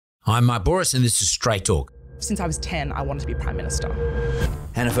I'm Mark Boris and this is Straight Talk. Since I was 10, I wanted to be Prime Minister.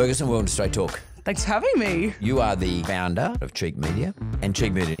 Hannah Ferguson, welcome to Straight Talk. Thanks for having me. You are the founder of Cheek Media, and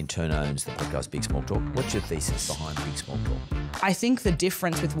Cheek Media in turn owns the podcast Big Small Talk. What's your thesis behind Big Small Talk? I think the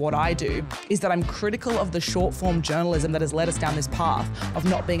difference with what I do is that I'm critical of the short form journalism that has led us down this path of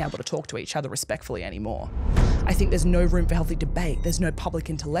not being able to talk to each other respectfully anymore. I think there's no room for healthy debate. There's no public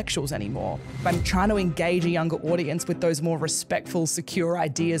intellectuals anymore. But I'm trying to engage a younger audience with those more respectful, secure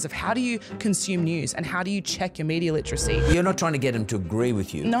ideas of how do you consume news and how do you check your media literacy. You're not trying to get them to agree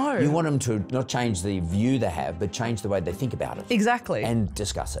with you. No. You want them to not change the view they have, but change the way they think about it. Exactly. And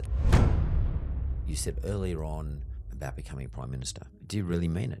discuss it. You said earlier on about becoming Prime Minister. Do you really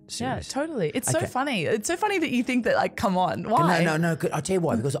mean it? Serious? Yeah, totally. It's so funny. It's so funny that you think that, like, come on, why? No. I'll tell you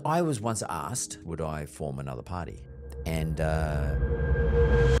why. Because I was once asked, would I form another party? And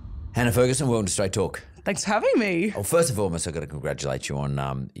Hannah Ferguson, welcome to Straight Talk. Thanks for having me. Well, first and foremost, I've got to congratulate you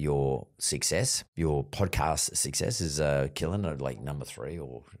on your success. Your podcast success is killing it, like number 3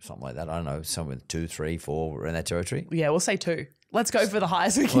 or something like that. I don't know, somewhere 2, 3, 4 in that territory. Yeah, we'll say 2. Let's go for the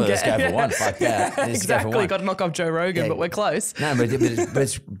highest we can get. Let's go for 1. Fuck that. Exactly. Got to knock off Joe Rogan, but we're close. No, but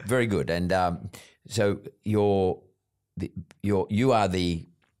it's very good. And so you are the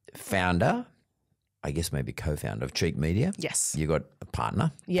founder, I guess maybe co-founder of Cheek Media. Yes. You got a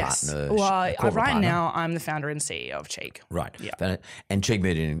partner. Yes. Right now I'm the founder and CEO of Cheek. Right. Yeah. And Cheek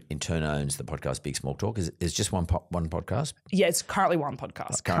Media in turn owns the podcast Big Small Talk. Is just one podcast? Yeah, it's currently one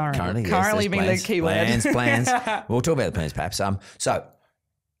podcast. Currently being the key word. Plans. We'll talk about the plans perhaps. So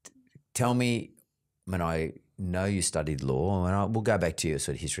tell me, when I know you studied law, and we'll go back to your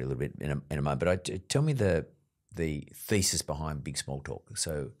sort of history a little bit in a moment, but tell me the thesis behind Big Small Talk.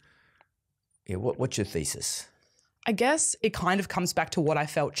 So yeah, what's your thesis? I guess it kind of comes back to what I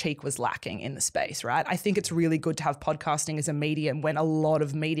felt Cheek was lacking in the space, right? I think it's really good to have podcasting as a medium when a lot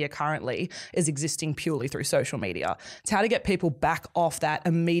of media currently is existing purely through social media. It's how to get people back off that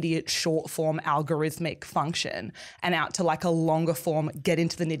immediate short form algorithmic function and out to like a longer form, get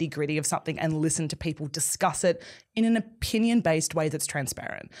into the nitty gritty of something and listen to people discuss it in an opinion-based way that's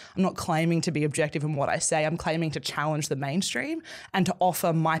transparent. I'm not claiming to be objective in what I say. I'm claiming to challenge the mainstream and to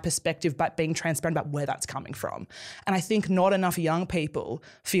offer my perspective, but being transparent about where that's coming from. And I think not enough young people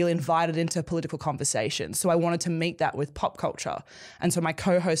feel invited into political conversations. So I wanted to meet that with pop culture. And so my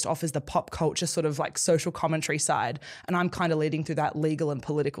co-host offers the pop culture sort of like social commentary side. And I'm kind of leading through that legal and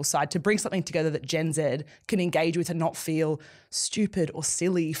political side to bring something together that Gen Z can engage with and not feel stupid or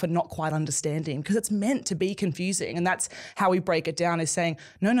silly for not quite understanding, because it's meant to be confusing. And that's how we break it down, is saying,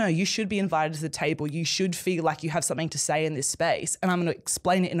 no, you should be invited to the table. You should feel like you have something to say in this space. And I'm going to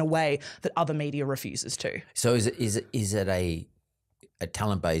explain it in a way that other media refuses to. So is it a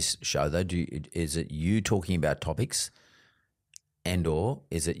talent-based show though? Is it you talking about topics, and or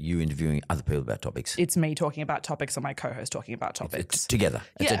is it you interviewing other people about topics? It's me talking about topics and my co-host talking about topics. It's together.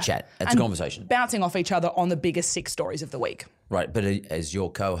 It's a chat. It's a conversation. Bouncing off each other on the biggest 6 stories of the week. Right, but as your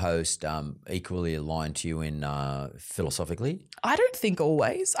co-host equally aligned to you in philosophically? I don't think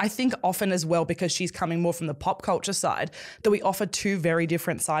always. I think often as well, because she's coming more from the pop culture side, that we offer 2 very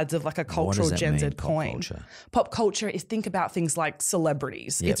different sides of like a cultural Gen Z coin. Pop culture is, think about things like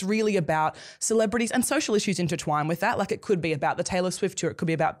celebrities. Yep. It's really about celebrities, and social issues intertwine with that. Like, it could be about the Taylor Swift tour. It could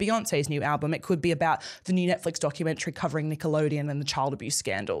be about Beyonce's new album. It could be about the new Netflix documentary covering Nickelodeon and the child abuse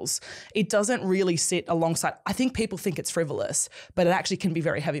scandals. It doesn't really sit alongside. I think people think it's frivolous, but it actually can be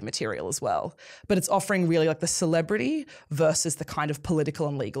very heavy material as well. But it's offering really like the celebrity versus the kind of political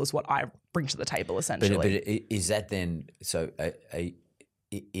and legal is what I bring to the table, essentially. But is that then, so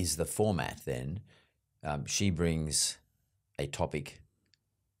is the format then, she brings a topic,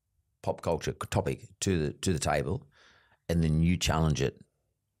 pop culture topic to the table, and then you challenge it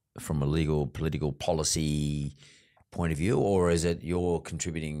from a legal, political, policy point of view, or is it you're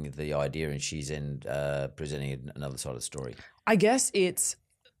contributing the idea and she's in presenting another side of the story? I guess it's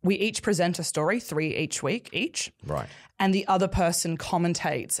we each present a story, 3 each week each. Right. And the other person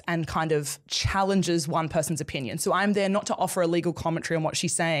commentates and kind of challenges one person's opinion. So I'm there not to offer a legal commentary on what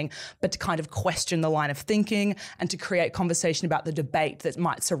she's saying, but to kind of question the line of thinking and to create conversation about the debate that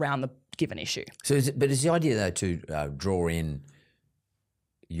might surround the given issue. So is the idea though to draw in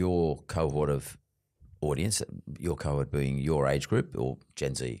your cohort of audience, your cohort being your age group or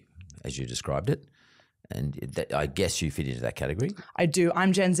Gen Z as you described it? And that, I guess you fit into that category? I do.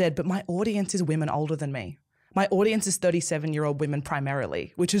 I'm Gen Z, but my audience is women older than me. My audience is 37-year-old women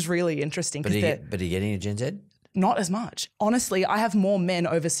primarily, which is really interesting. But are you getting a Gen Z? Not as much. Honestly, I have more men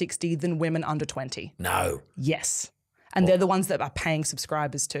over 60 than women under 20. No. Yes. And they're the ones that are paying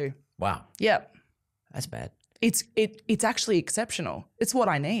subscribers too. Wow. Yep. That's bad. It's actually exceptional. It's what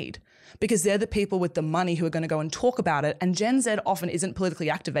I need, because they're the people with the money who are going to go and talk about it. And Gen Z often isn't politically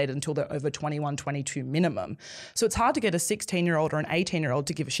activated until they're over 21, 22 minimum. So it's hard to get a 16-year-old or an 18-year-old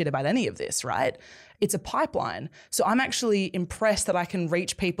to give a shit about any of this, right? It's a pipeline. So I'm actually impressed that I can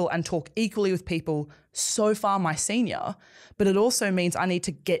reach people and talk equally with people so far my senior, but it also means I need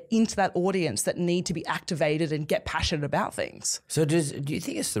to get into that audience that need to be activated and get passionate about things. So do you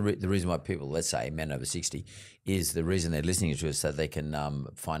think it's the reason why people, let's say men over 60, is the reason they're listening to us so they can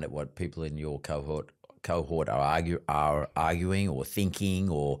find out what people in your cohort are arguing or thinking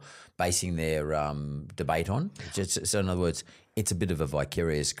or basing their debate on? So in other words, it's a bit of a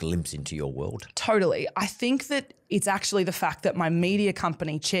vicarious glimpse into your world. Totally. I think that it's actually the fact that my media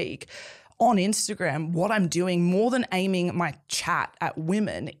company, Cheek, on Instagram, what I'm doing more than aiming my chat at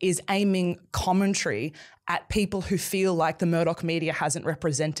women is aiming commentary at people who feel like the Murdoch media hasn't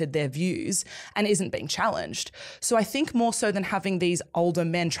represented their views and isn't being challenged. So I think more so than having these older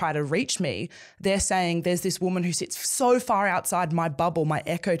men try to reach me, they're saying there's this woman who sits so far outside my bubble, my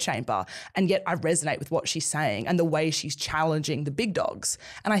echo chamber, and yet I resonate with what she's saying and the way she's challenging the big dogs.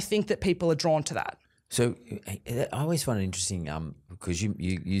 And I think that people are drawn to that. So I always find it interesting because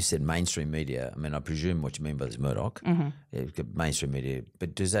you said mainstream media. I mean, I presume what you mean by this Murdoch, mainstream media.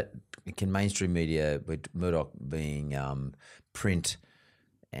 But can mainstream media, with Murdoch being print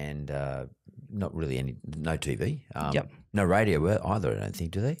and not really no TV, no radio either, I don't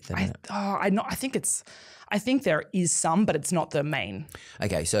think, do they? I think there is some, but it's not the main.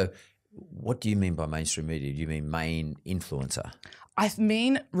 Okay, so what do you mean by mainstream media? Do you mean main influencer? I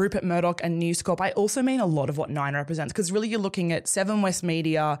mean Rupert Murdoch and News Corp. I also mean a lot of what Nine represents, because really you're looking at Seven West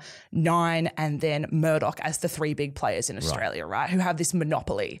Media, Nine, and then Murdoch as the three big players in Australia, right? Who have this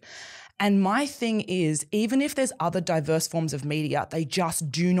monopoly. And my thing is, even if there's other diverse forms of media, they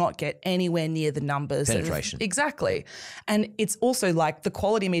just do not get anywhere near the numbers. Penetration. Exactly. And it's also like the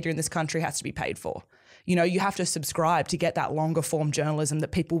quality media in this country has to be paid for. You know, you have to subscribe to get that longer form journalism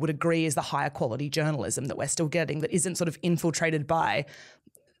that people would agree is the higher quality journalism that we're still getting, that isn't sort of infiltrated by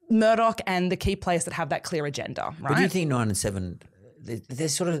Murdoch and the key players that have that clear agenda, right? But do you think 9 and 7,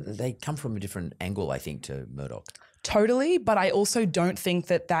 they come from a different angle, I think, to Murdoch? Totally, but I also don't think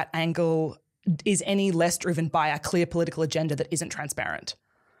that angle is any less driven by a clear political agenda that isn't transparent.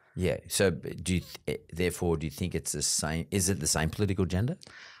 Yeah. So do you think it's the same? Is it the same political agenda?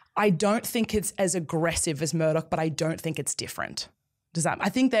 I don't think it's as aggressive as Murdoch, but I don't think it's different. I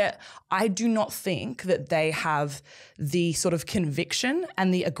do not think that they have the sort of conviction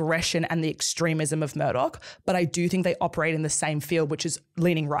and the aggression and the extremism of Murdoch, but I do think they operate in the same field, which is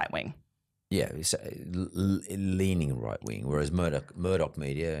leaning right-wing. Yeah, so leaning right-wing, whereas Murdoch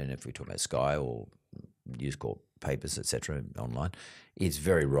media, and if we talk about Sky or News Corp papers, etc., online, it's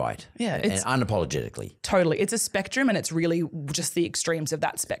very right. Yeah, and unapologetically. Totally. It's a spectrum, and it's really just the extremes of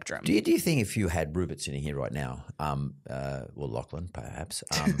that spectrum. Do you think if you had Rupert sitting here right now, Lachlan perhaps,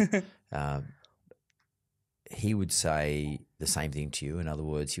 he would say the same thing to you? In other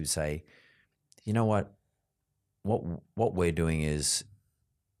words, he would say, you know what we're doing is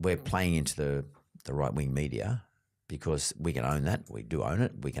we're playing into the right-wing media because we can own that. We do own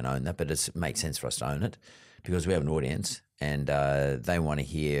it. We can own that, but it makes sense for us to own it because we have an audience and they want to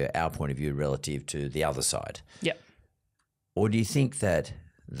hear our point of view relative to the other side. Yep. Or do you think that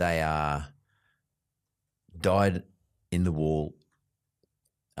they are dyed in the wool,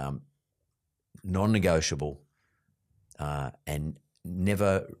 non-negotiable, and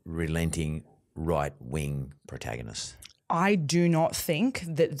never relenting right-wing protagonists? I do not think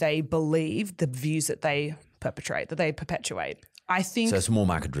that they believe the views that they perpetuate. I think so. It's more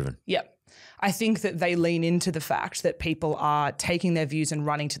market driven. Yeah. I think that they lean into the fact that people are taking their views and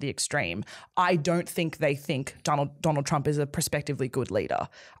running to the extreme. I don't think they think Donald Trump is a prospectively good leader.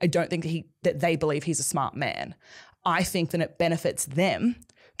 I don't think that they believe he's a smart man. I think that it benefits them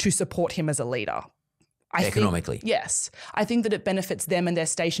to support him as a leader. Economically. Yes. I think that it benefits them and their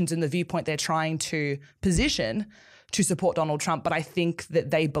stations and the viewpoint they're trying to position to support Donald Trump, but I think that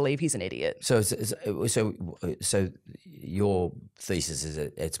they believe he's an idiot. So your thesis is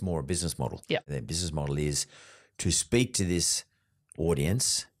that it's more a business model. Yeah. Their business model is to speak to this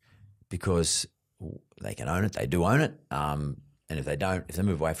audience because they can own it. They do own it. And if they don't, if they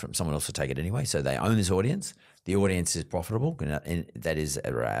move away from, someone else will take it anyway. So they own this audience. The audience is profitable, and that is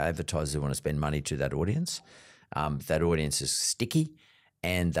advertisers who want to spend money to that audience. That audience is sticky,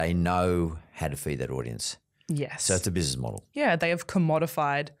 and they know how to feed that audience. Yes. So it's a business model. Yeah, they have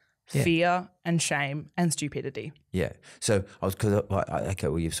commodified fear and shame and stupidity. Yeah. So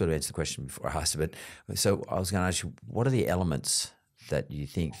you've sort of answered the question before I asked it, but so I was going to ask you, what are the elements that you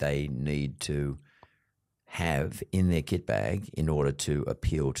think they need to have in their kit bag in order to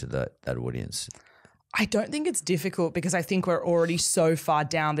appeal to that audience? I don't think it's difficult because I think we're already so far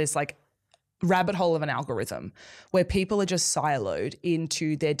down this like rabbit hole of an algorithm where people are just siloed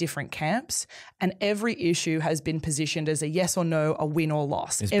into their different camps, and every issue has been positioned as a yes or no, a win or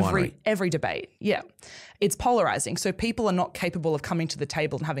loss. It's Every debate. Yeah. It's polarizing. So people are not capable of coming to the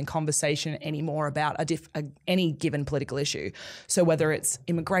table and having conversation anymore about any given political issue. So whether it's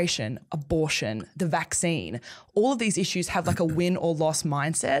immigration, abortion, the vaccine, all of these issues have like a win or loss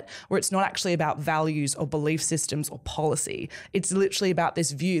mindset where it's not actually about values or belief systems or policy. It's literally about this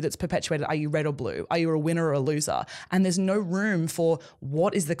view that's perpetuated. Are you red or blue? Are you a winner or a loser? And there's no room for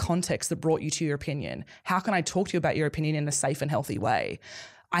what is the context that brought you to your opinion? How can I talk to you about your opinion in a safe and healthy way?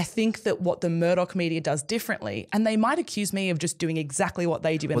 I think that what the Murdoch media does differently, and they might accuse me of just doing exactly what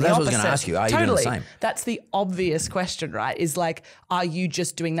they do in the opposite. Well, that's what I was going to ask you. Are you doing the same? That's the obvious question, right? Is like, are you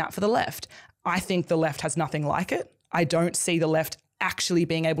just doing that for the left? I think the left has nothing like it. I don't see the left actually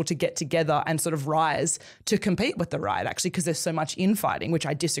being able to get together and sort of rise to compete with the right, actually, because there's so much infighting, which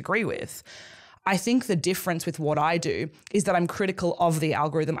I disagree with. I think the difference with what I do is that I'm critical of the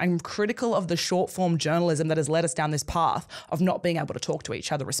algorithm. I'm critical of the short form journalism that has led us down this path of not being able to talk to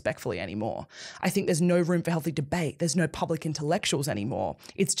each other respectfully anymore. I think there's no room for healthy debate. There's no public intellectuals anymore.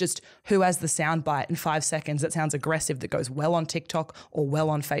 It's just who has the soundbite in 5 seconds that sounds aggressive that goes well on TikTok or well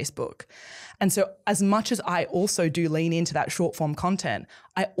on Facebook. And so as much as I also do lean into that short form content,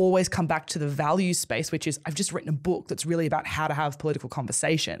 I always come back to the values space, which is I've just written a book that's really about how to have political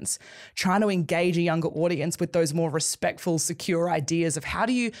conversations, trying to engage a younger audience with those more respectful, secure ideas of how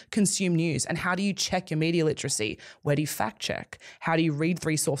do you consume news and how do you check your media literacy? Where do you fact check? How do you read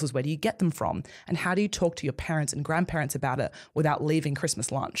 3 sources? Where do you get them from? And how do you talk to your parents and grandparents about it without leaving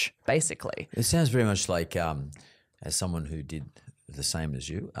Christmas lunch, basically? It sounds very much like, as someone who did the same as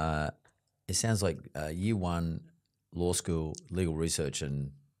you, it sounds like year 1 law school, legal research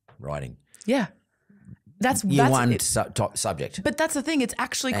and writing. Yeah. That's year 1 subject. But that's the thing, it's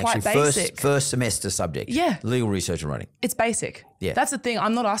actually quite basic. First semester subject. Yeah. Legal research and writing. It's basic. Yeah. That's the thing.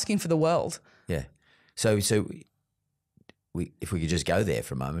 I'm not asking for the world. Yeah. So if we could just go there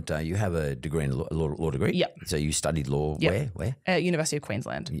for a moment, you have a degree in law degree. Yep. So you studied law where? At University of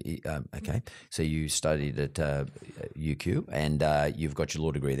Queensland. Okay. So you studied at UQ and you've got your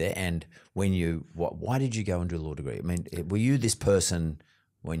law degree there. And why did you go and do a law degree? I mean, were you this person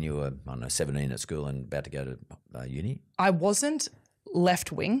when you were, 17 at school and about to go to uni? I wasn't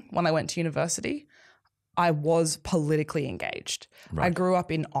left wing when I went to university. I was politically engaged. Right. I grew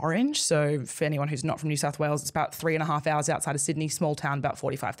up in Orange. So for anyone who's not from New South Wales, it's about 3.5 hours outside of Sydney, small town, about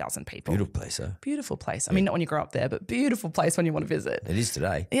 45,000 people. Beautiful place, huh? Beautiful place. I mean, not when you grow up there, but beautiful place when you want to visit. It is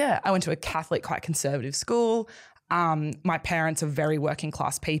today. Yeah. I went to a Catholic, quite conservative school. My parents are very working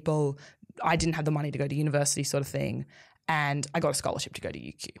class people. I didn't have the money to go to university sort of thing. And I got a scholarship to go to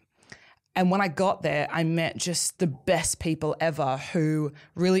UQ. And when I got there, I met just the best people ever who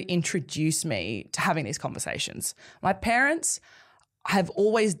really introduced me to having these conversations. My parents have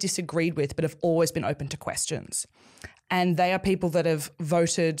always disagreed with, but have always been open to questions. And they are people that have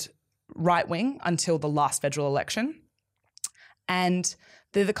voted right-wing until the last federal election. And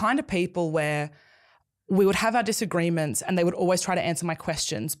they're the kind of people where we would have our disagreements and they would always try to answer my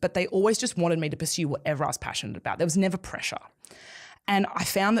questions, but they always just wanted me to pursue whatever I was passionate about. There was never pressure. And I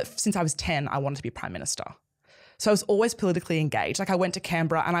found that since I was 10, I wanted to be Prime Minister. So I was always politically engaged. Like I went to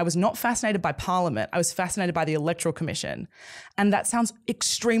Canberra and I was not fascinated by Parliament. I was fascinated by the Electoral Commission. And that sounds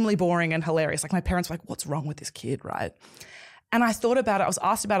extremely boring and hilarious. Like my parents were like, what's wrong with this kid, right? And I thought about it. I was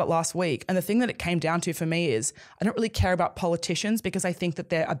asked about it last week. And the thing that it came down to for me is I don't really care about politicians because I think that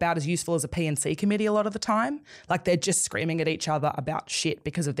they're about as useful as a P&C committee a lot of the time. Like they're just screaming at each other about shit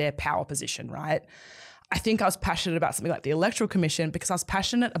because of their power position, right? I think I was passionate about something like the Electoral Commission because I was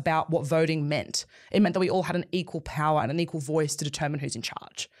passionate about what voting meant. It meant that we all had an equal power and an equal voice to determine who's in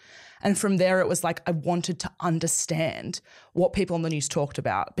charge. And from there, it was like I wanted to understand what people on the news talked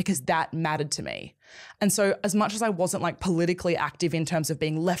about because that mattered to me. And so as much as I wasn't like politically active in terms of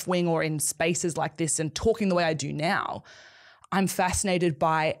being left-wing or in spaces like this and talking the way I do now, I'm fascinated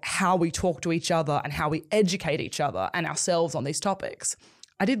by how we talk to each other and how we educate each other and ourselves on these topics.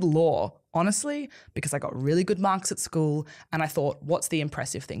 I did law, honestly, because I got really good marks at school and I thought, what's the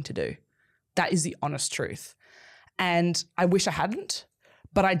impressive thing to do? That is the honest truth. And I wish I hadn't,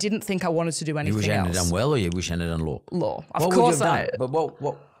 but I didn't think I wanted to do anything else. You wish you hadn't done well or you wish you hadn't done law? Law. Of course I... But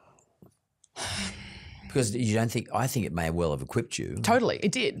what... Because you don't think, I think it may well have equipped you Totally,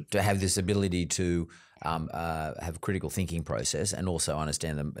 it did. to have this ability to have a critical thinking process and also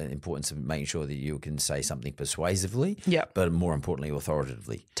understand the importance of making sure that you can say something persuasively, Yep. but more importantly,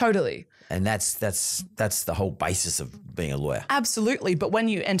 authoritatively. Totally. And that's the whole basis of being a lawyer. Absolutely. But when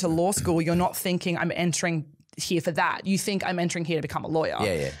you enter law school, you're not thinking I'm entering here for that. You think I'm entering here to become a lawyer.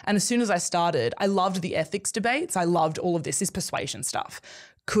 Yeah. And as soon as I started, I loved the ethics debates. I loved all of this persuasion stuff.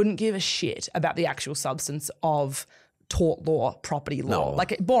 Couldn't give a shit about the actual substance of tort law, property law. No.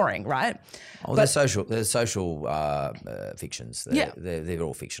 Like boring, right? Oh, they're social fictions. They're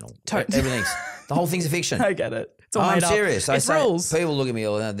all fictional. Totally. The whole thing's a fiction. I get it. It's all I'm made up. serious. It's rules. People look at me,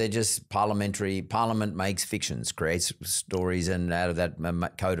 they're just parliamentary. Parliament makes fictions, creates stories, and out of that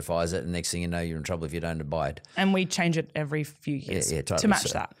codifies it. And next thing you know, you're in trouble if you don't abide. And we change it every few years totally. to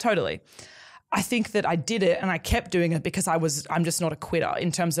match that. Totally. I think that I did it and I kept doing it because I'm just not a quitter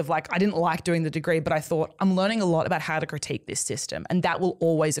in terms of like, I didn't like doing the degree, but I thought I'm learning a lot about how to critique this system and that will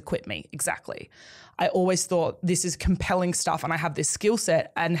always equip me. Exactly. I always thought this is compelling stuff and I have this skill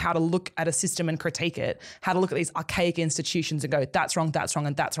set and how to look at a system and critique it, how to look at these archaic institutions and go, that's wrong, and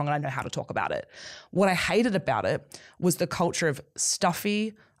that's wrong, and I know how to talk about it. What I hated about it was the culture of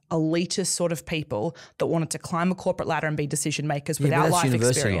stuffy, elitist sort of people that wanted to climb a corporate ladder and be decision makers without life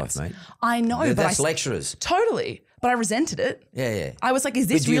experience. Life, mate. I know, That's lecturers. Totally. But I resented it. Yeah. I was like, is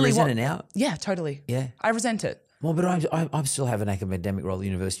this do you really resent what? it now? Yeah, totally. Yeah. I resent it. Well, but I still have an academic role at the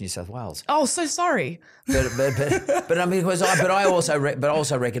University of New South Wales. Oh, so sorry. But I mean, but I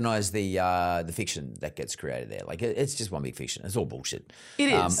also recognise the fiction that gets created there. Like it's just one big fiction. It's all bullshit. It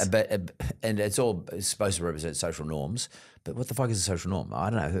is. And it's all supposed to represent social norms. But what the fuck is a social norm?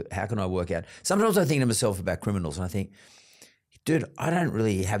 I don't know. How can I work out? Sometimes I think to myself about criminals, and I think, dude, I don't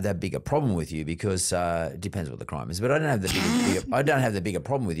really have that big a problem with you because it depends what the crime is. But I don't have the bigger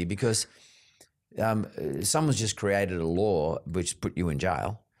problem with you because someone's just created a law which put you in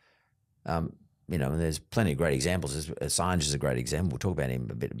jail. And there's plenty of great examples. Assange is a great example. We'll talk about him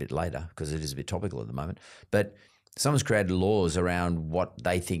a bit later because it is a bit topical at the moment. But someone's created laws around what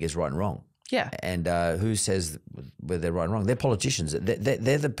they think is right and wrong. Yeah. And who says whether they're right and wrong? They're politicians.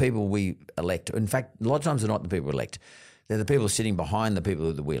 They're the people we elect. In fact, a lot of times they're not the people we elect. They're the people sitting behind the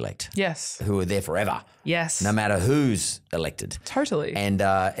people that we elect. Yes. Who are there forever. Yes. No matter who's elected. Totally. And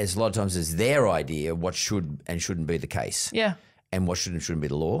it's a lot of times it's their idea of what should and shouldn't be the case. Yeah. And what should and shouldn't be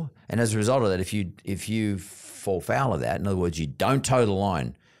the law. And as a result of that, if you fall foul of that, in other words, you don't toe the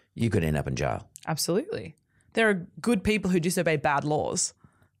line, you could end up in jail. Absolutely. There are good people who disobey bad laws,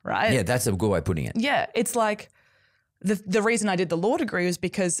 right? Yeah, that's a good way of putting it. Yeah. It's like the reason I did the law degree was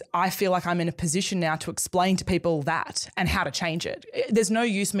because I feel like I'm in a position now to explain to people that and how to change it. There's no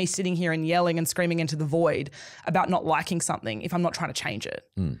use me sitting here and yelling and screaming into the void about not liking something if I'm not trying to change it.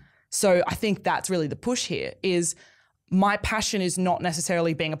 So I think that's really the push here is my passion is not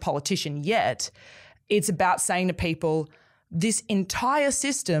necessarily being a politician yet. It's about saying to people, this entire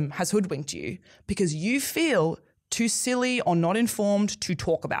system has hoodwinked you because you feel too silly or not informed to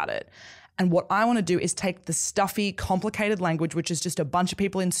talk about it. And what I want to do is take the stuffy, complicated language, which is just a bunch of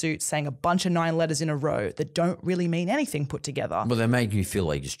people in suits saying a bunch of 9 letters in a row that don't really mean anything put together. Well, they make you feel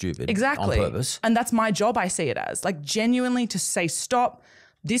like you're stupid. Exactly. On purpose. And that's my job, I see it as. Like genuinely to say, stop,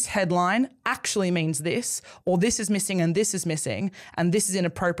 this headline actually means this, or this is missing and this is missing, and this is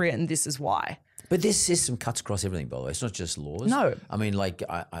inappropriate and this is why. But this system cuts across everything, by the way. It's not just laws. No. I mean, like,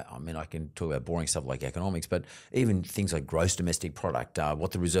 I can talk about boring stuff like economics, but even things like gross domestic product,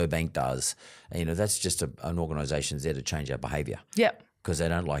 what the Reserve Bank does, that's just an organisation's there to change our behaviour. Yep. Because they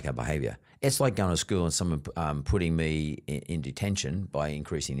don't like our behaviour. It's like going to school and someone putting me in detention by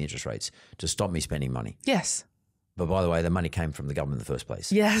increasing the interest rates to stop me spending money. Yes. But by the way, the money came from the government in the first place.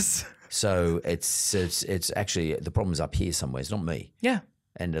 Yes. So it's actually, the problem's up here somewhere. It's not me. Yeah.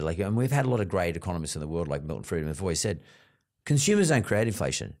 And we've had a lot of great economists in the world like Milton Friedman have always said, consumers don't create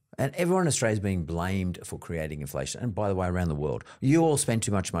inflation. And everyone in Australia is being blamed for creating inflation. And by the way, around the world, you all spend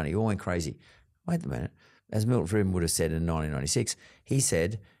too much money. You all went crazy. Wait a minute. As Milton Friedman would have said in 1996, he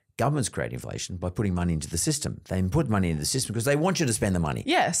said, governments create inflation by putting money into the system. They put money into the system because they want you to spend the money.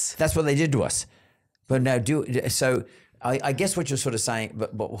 Yes. That's what they did to us. But now so I guess what you're sort of saying,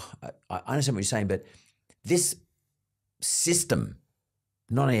 but I understand what you're saying, but this system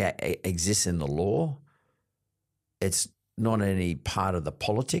not only exists in the law, it's not any part of the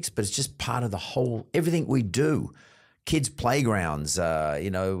politics, but it's just part of the whole, everything we do. Kids' playgrounds, where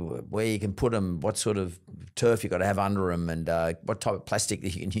you can put them, what sort of turf you got to have under them, and what type of plastic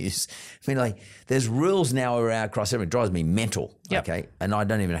that you can use. I mean, there's rules now around across everything. It drives me mental, Yep. okay? And I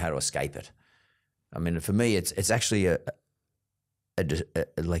don't even know how to escape it. I mean, for me, it's actually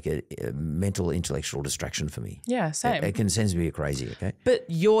a mental intellectual distraction for me. Yeah, same. It can sends me crazy. Okay, but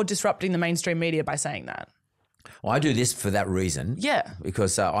you're disrupting the mainstream media by saying that. well, I do this for that reason. Yeah.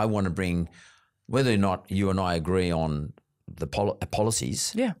 because I want to bring, whether or not you and I agree on the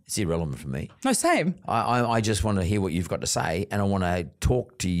policies. Yeah. It's irrelevant for me. No, same. I just want to hear what you've got to say, and I want to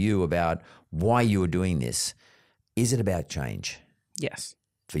talk to you about why you are doing this. Is it about change Yes.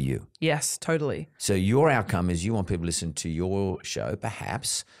 for you? Yes, totally. So your outcome is you want people to listen to your show,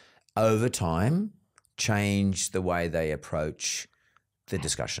 perhaps over time, change the way they approach the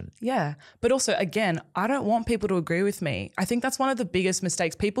discussion. Yeah. But also, again, I don't want people to agree with me. I think that's one of the biggest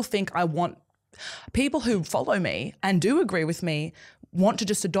mistakes. People think I want people who follow me and do agree with me want to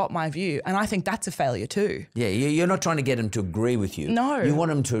just adopt my view. And I think that's a failure too. Yeah, you're not trying to get them to agree with you. No. You want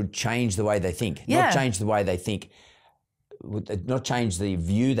them to change the way they think, Yeah. not change the way they think, not change the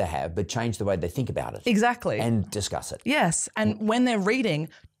view they have, but change the way they think about it. Exactly. And discuss it. Yes. And when they're reading,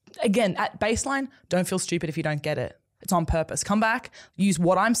 again, at baseline, don't feel stupid if you don't get it. It's on purpose. Come back, use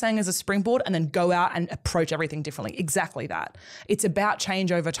what I'm saying as a springboard, and then go out and approach everything differently. Exactly that. It's about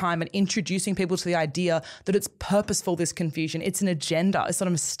change over time and introducing people to the idea that it's purposeful, this confusion. It's an agenda. It's not a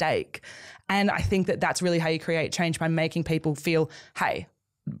mistake. And I think that that's really how you create change, by making people feel, hey,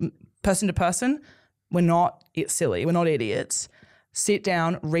 person to person, we're not silly. We're not idiots. Sit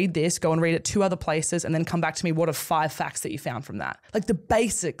down, read this, go and read it 2 other places, and then come back to me. What are 5 facts that you found from that? Like, the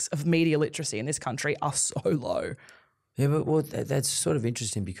basics of media literacy in this country are so low. Yeah, but well, that's sort of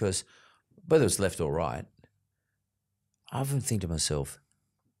interesting, because whether it's left or right, I often think to myself,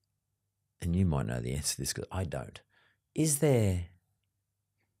 and you might know the answer to this because I don't, is there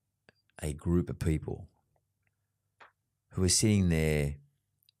a group of people who are sitting there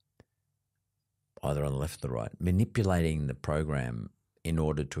either on the left or the right, manipulating the program in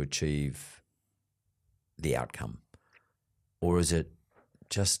order to achieve the outcome? Or is it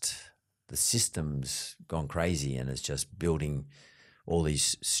just the system's gone crazy and it's just building all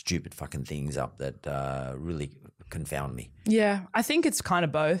these stupid fucking things up that really confound me? Yeah, I think it's kind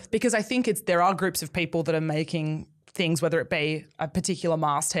of both, because I think there are groups of people that are making things, whether it be a particular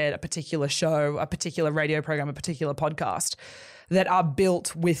masthead, a particular show, a particular radio program, a particular podcast, that are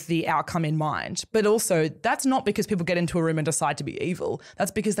built with the outcome in mind. But also, that's not because people get into a room and decide to be evil.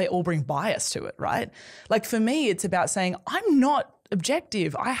 That's because they all bring bias to it, right? Like, for me, it's about saying, I'm not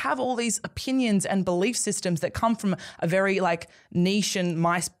objective. I have all these opinions and belief systems that come from a very niche and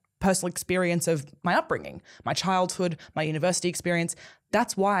my personal experience of my upbringing, my childhood, my university experience.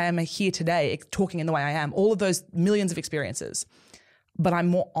 That's why I'm here today talking in the way I am, all of those millions of experiences. But I'm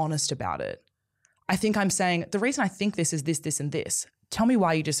more honest about it. I think I'm saying, the reason I think this is this, this, and this. Tell me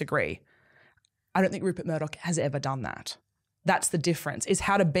why you disagree. I don't think Rupert Murdoch has ever done that. That's the difference, is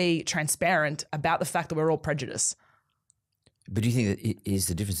how to be transparent about the fact that we're all prejudiced. But do you think that is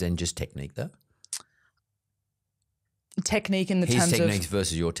the difference then just technique, though? Technique in the his terms techniques of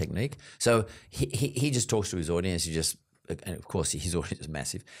versus your technique. So he just talks to his audience. And of course his audience is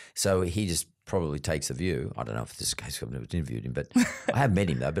massive. So he just probably takes a view. I don't know if this is the case. I've never interviewed him, but I have met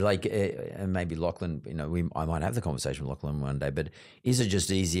him though. But and maybe Lachlan, I might have the conversation with Lachlan one day. But is it just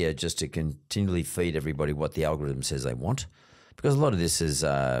easier just to continually feed everybody what the algorithm says they want? Because a lot of this is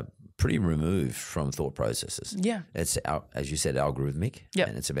pretty removed from thought processes. Yeah. It's, as you said, algorithmic. Yep.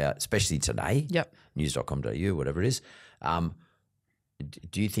 And it's about, especially today, Yep. news.com.au, whatever it is.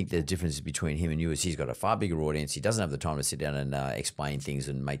 Do you think the difference between him and you is he's got a far bigger audience? He doesn't have the time to sit down and explain things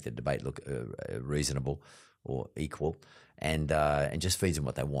and make the debate look reasonable or equal, and just feeds them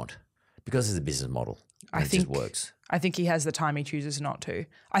what they want because it's a business model. And it just works. I think he has the time, he chooses not to.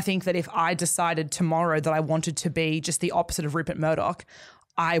 I think that if I decided tomorrow that I wanted to be just the opposite of Rupert Murdoch,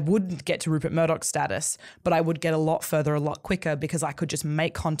 I wouldn't get to Rupert Murdoch's status, but I would get a lot further, a lot quicker, because I could just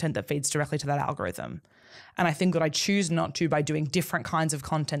make content that feeds directly to that algorithm. And I think that I choose not to by doing different kinds of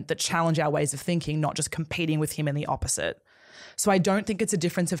content that challenge our ways of thinking, not just competing with him in the opposite. So I don't think it's a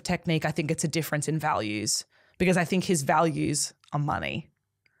difference of technique. I think it's a difference in values, because I think his values are money.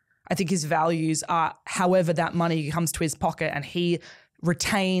 I think his values are however that money comes to his pocket and he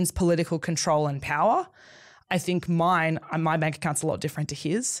retains political control and power. I think my bank account's a lot different to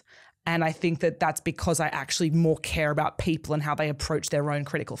his. And I think that that's because I actually more care about people and how they approach their own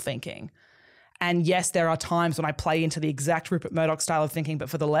critical thinking. And yes, there are times when I play into the exact Rupert Murdoch style of thinking, but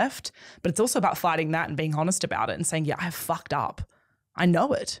for the left. But it's also about fighting that and being honest about it and saying, yeah, I've fucked up. I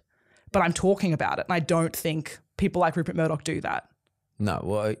know it, but I'm talking about it. And I don't think people like Rupert Murdoch do that. No,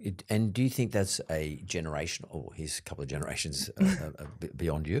 well, and do you think that's a generational, or he's a couple of generations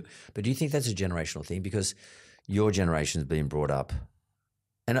beyond you, but do you think that's a generational thing? Because your generation's been brought up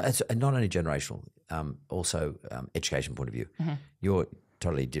And it's not only generational, also education point of view. You're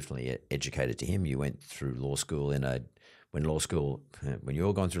totally differently educated to him. You went through law school when you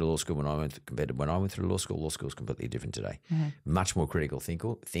were going through law school, when I went through law school is completely different today. Much more critical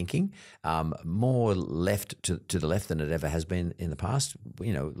thinking, more left to the left than it ever has been in the past.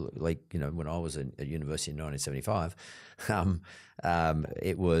 When I was at university in 1975,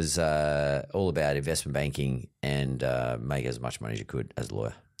 it was all about investment banking and make as much money as you could as a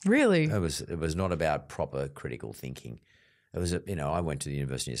lawyer. Really? It was not about proper critical thinking. It was I went to the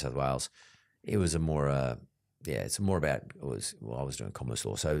University of New South Wales. It was it's more about I was doing commerce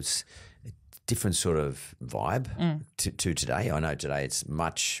law, so it's a different sort of vibe to today. I know today it's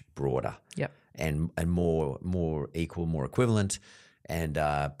much broader, and more equal, more equivalent, and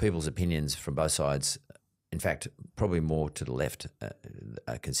people's opinions from both sides. In fact, probably more to the left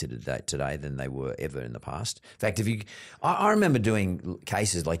are considered that today than they were ever in the past. In fact, I remember doing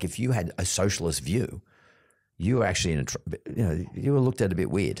cases like if you had a socialist view, you were actually you were looked at a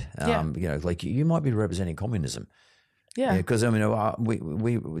bit weird. Like you might be representing communism. Yeah. Because there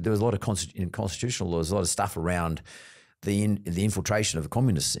was a lot of in constitutional law, there's a lot of stuff around the infiltration of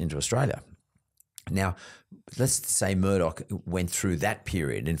communists into Australia. Now, let's say Murdoch went through that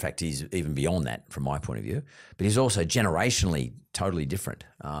period. In fact, he's even beyond that from my point of view. But he's also generationally totally different.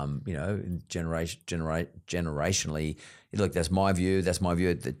 Generationally, look, that's my view. I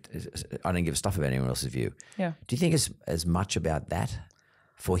don't give a stuff about anyone else's view. Yeah. Do you think it's as much about that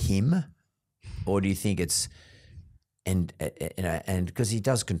for him, or do you think it's and because he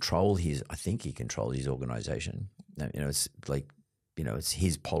does control I think he controls his organisation. It's like. It's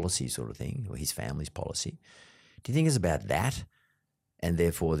his policy sort of thing, or his family's policy. Do you think it's about that, and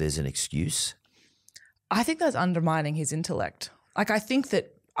therefore there's an excuse? I think that's undermining his intellect. Like I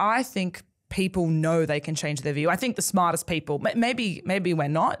think people know they can change their view. I think the smartest people, maybe we're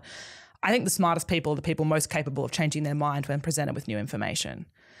not. I think the smartest people are the people most capable of changing their mind when presented with new information.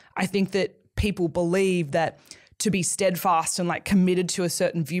 I think that people believe that to be steadfast and like committed to a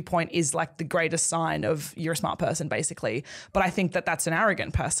certain viewpoint is like the greatest sign of you're a smart person, basically. But I think that that's an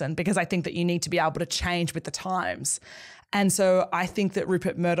arrogant person, because I think that you need to be able to change with the times. And so I think that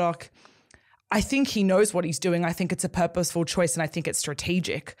Rupert Murdoch, I think he knows what he's doing. I think it's a purposeful choice, and I think it's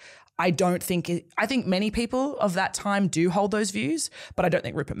strategic. I think many people of that time do hold those views, but I don't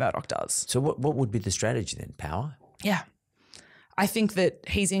think Rupert Murdoch does. So what would be the strategy then? Power? Yeah. I think that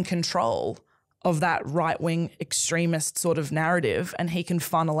he's in control of that right-wing extremist sort of narrative, and he can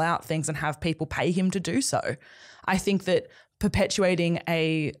funnel out things and have people pay him to do so. I think that perpetuating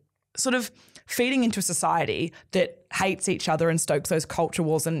a sort of feeding into a society that hates each other and stokes those culture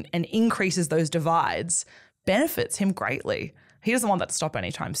wars and increases those divides benefits him greatly. He doesn't want that to stop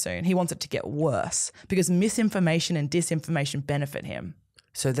anytime soon. He wants it to get worse because misinformation and disinformation benefit him.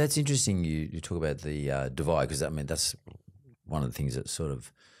 So that's interesting you talk about the divide, because that's one of the things that sort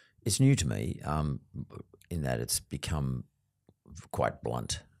of, it's new to me in that it's become quite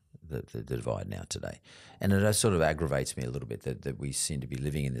blunt, the divide now today. And it sort of aggravates me a little bit that we seem to be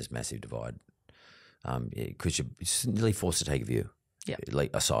living in this massive divide, because you're nearly forced to take a view, like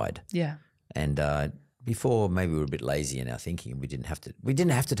a side. Yeah. And before, maybe we were a bit lazy in our thinking. We didn't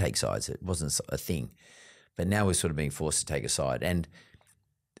have to take sides. It wasn't a thing. But now we're sort of being forced to take a side. And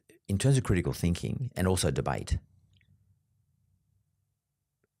in terms of critical thinking and also debate,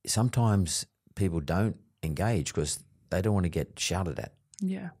 sometimes people don't engage because they don't want to get shouted at.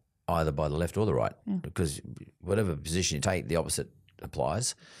 Yeah. Either by the left or the right, because whatever position you take, the opposite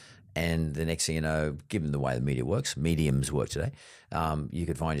applies. And the next thing you know, given the way the mediums work today, you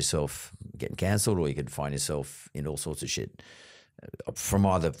could find yourself getting cancelled, or you could find yourself in all sorts of shit from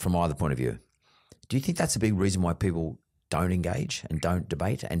either point of view. Do you think that's a big reason why people don't engage and don't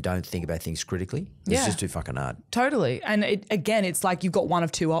debate and don't think about things critically? It's just too fucking hard. Totally. And it's like you've got one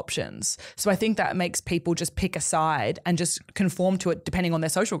of two options. So I think that makes people just pick a side and just conform to it depending on their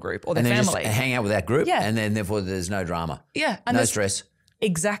social group or their family. Just hang out with that group, and then therefore there's no drama. Yeah. And no stress.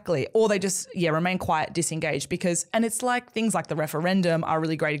 Exactly. Or they just, remain quiet, disengaged and it's like things like the referendum are a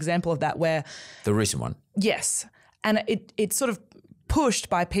really great example of that, where the recent one. Yes. And it's sort of pushed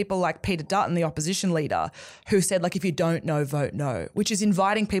by people like Peter Dutton, the opposition leader, who said, like, if you don't know, vote no, which is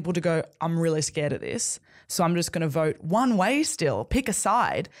inviting people to go, I'm really scared of this, so I'm just going to vote one way still, pick a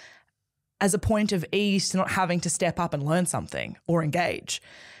side, as a point of ease to not having to step up and learn something or engage.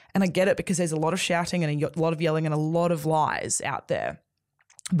 And I get it, because there's a lot of shouting and a lot of yelling and a lot of lies out there.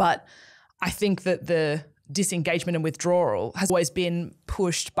 But I think that the disengagement and withdrawal has always been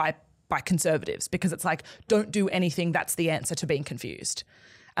pushed by conservatives, because it's like, don't do anything, that's the answer to being confused.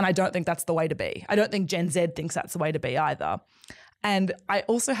 And I don't think that's the way to be. I don't think Gen Z thinks that's the way to be either. And I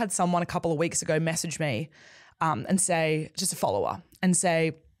also had someone a couple of weeks ago message me and say, just a follower, and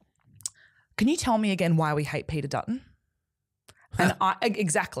say, can you tell me again why we hate Peter Dutton? And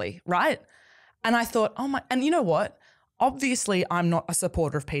exactly, right? And I thought, oh my, and you know what? Obviously, I'm not a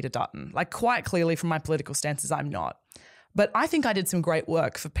supporter of Peter Dutton. Like, quite clearly from my political stances, I'm not. But I think I did some great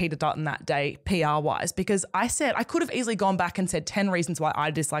work for Peter Dutton that day, PR-wise, because I said I could have easily gone back and said 10 reasons why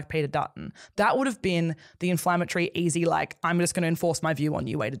I dislike Peter Dutton. That would have been the inflammatory, easy, like, I'm just going to enforce my view on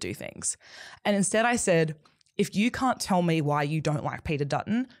you way to do things. And instead I said, if you can't tell me why you don't like Peter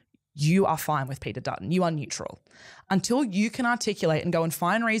Dutton, you are fine with Peter Dutton. You are neutral. Until you can articulate and go and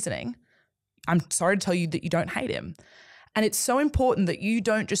find reasoning, I'm sorry to tell you that you don't hate him. And it's so important that you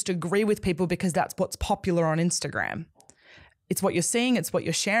don't just agree with people because that's what's popular on Instagram. It's what you're seeing, it's what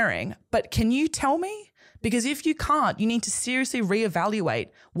you're sharing. But can you tell me? Because if you can't, you need to seriously reevaluate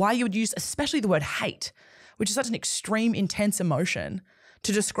why you would use especially the word hate, which is such an extreme, intense emotion,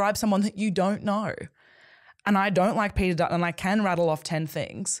 to describe someone that you don't know. And I don't like Peter Dutton, and I can rattle off 10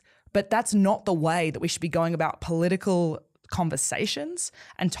 things, but that's not the way that we should be going about political conversations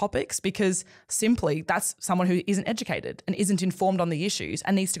and topics, because simply that's someone who isn't educated and isn't informed on the issues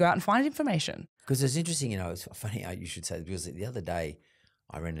and needs to go out and find information. Because it's interesting, it's funny how you should say this, because the other day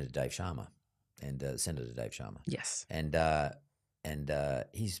I ran into Dave Sharma, and Senator Dave Sharma. Yes. And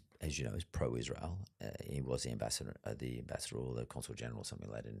he's, as you know, is pro-Israel. He was the ambassador or the consul general, something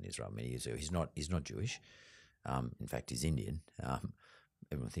like that, in Israel many years ago. He's not Jewish. In fact, he's Indian.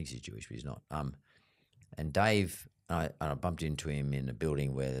 Everyone thinks he's Jewish, but he's not. And Dave, I bumped into him in a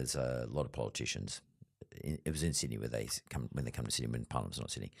building where there's a lot of politicians. It was in Sydney when they come to Sydney, when Parliament's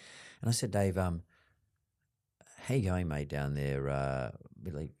not sitting. And I said, Dave, how you going, mate, down there?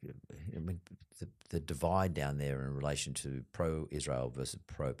 The divide down there in relation to pro-Israel versus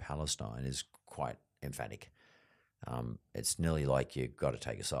pro-Palestine is quite emphatic. It's nearly like you've got to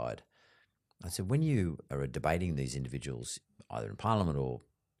take a side. I said, when you are debating these individuals, either in Parliament or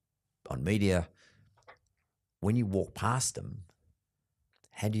on media, when you walk past them,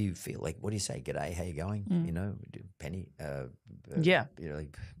 how do you feel? Like, what do you say? G'day, how you going? Penny, yeah,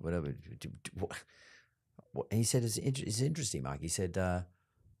 like whatever. And he said, it's interesting, Mark. He said,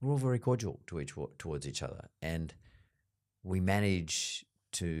 we're all very cordial towards each other, and we manage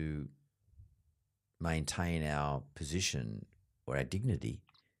to maintain our position or our dignity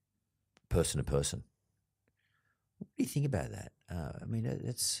person to person. What do you think about that? I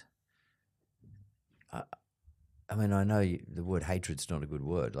know the word hatred's not a good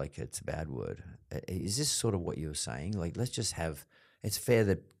word, like it's a bad word. Is this sort of what you were saying? Like, let's just have, it's fair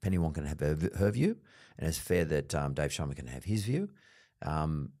that Penny Wong can have her view, and it's fair that Dave Sharma can have his view,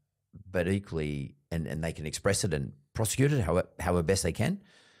 but equally, and they can express it and prosecute it however best they can.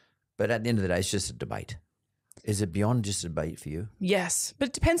 But at the end of the day, it's just a debate. Is it beyond just a debate for you? Yes, but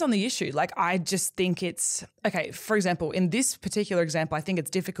it depends on the issue. Like, I just think it's, okay, for example, in this particular example, I think it's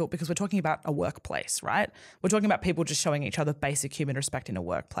difficult because we're talking about a workplace, right? We're talking about people just showing each other basic human respect in a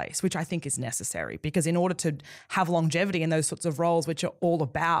workplace, which I think is necessary, because in order to have longevity in those sorts of roles, which are all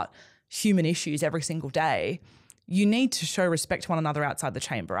about human issues every single day, you need to show respect to one another outside the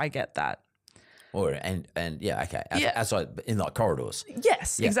chamber. I get that. Outside in like corridors.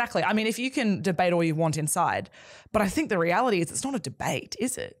 Yes, exactly. I mean, if you can debate all you want inside, but I think the reality is it's not a debate,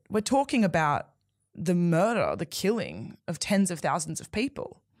 is it? We're talking about the murder, the killing of tens of thousands of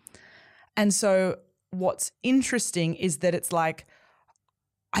people. And so what's interesting is that it's like,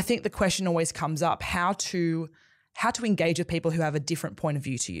 I think the question always comes up, how to engage with people who have a different point of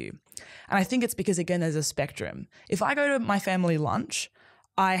view to you. And I think it's because, again, there's a spectrum. If I go to my family lunch,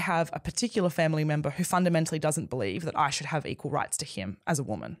 I have a particular family member who fundamentally doesn't believe that I should have equal rights to him as a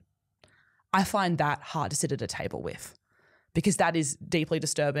woman. I find that hard to sit at a table with, because that is deeply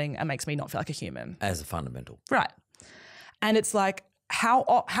disturbing and makes me not feel like a human. As a fundamental. Right. And it's like, how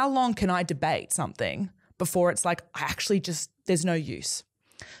long can I debate something before it's like, there's no use?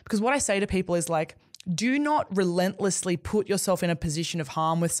 Because what I say to people is like, do not relentlessly put yourself in a position of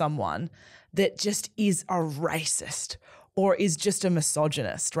harm with someone that just is a racist or is just a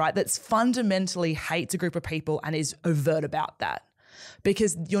misogynist, right? That's fundamentally hates a group of people and is overt about that.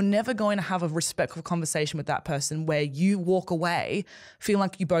 Because you're never going to have a respectful conversation with that person where you walk away feeling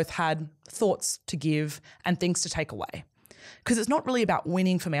like you both had thoughts to give and things to take away. Because it's not really about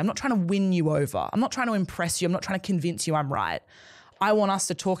winning for me. I'm not trying to win you over. I'm not trying to impress you. I'm not trying to convince you I'm right. I want us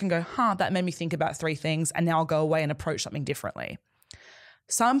to talk and go, that made me think about 3 things, and now I'll go away and approach something differently.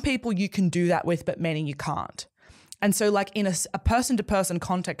 Some people you can do that with, but many you can't. And so like in a person-to-person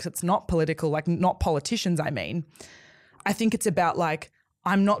context, it's not political, like not politicians, I think it's about like,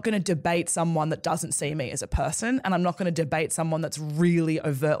 I'm not going to debate someone that doesn't see me as a person, and I'm not going to debate someone that's really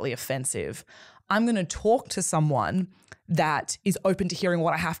overtly offensive. I'm going to talk to someone that is open to hearing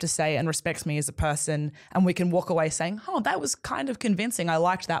what I have to say and respects me as a person, and we can walk away saying, oh, that was kind of convincing. I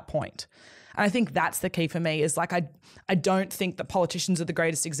liked that point. And I think that's the key for me is like I don't think that politicians are the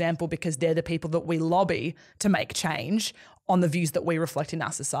greatest example because they're the people that we lobby to make change on the views that we reflect in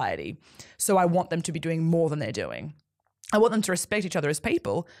our society. So I want them to be doing more than they're doing. I want them to respect each other as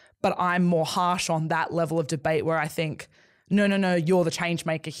people, but I'm more harsh on that level of debate where I think, no, you're the change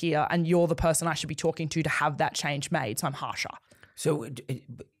maker here and you're the person I should be talking to have that change made. So I'm harsher. So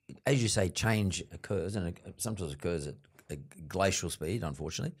as you say, change occurs and it sometimes occurs at a glacial speed,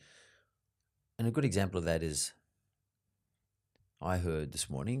 unfortunately. And a good example of that is I heard this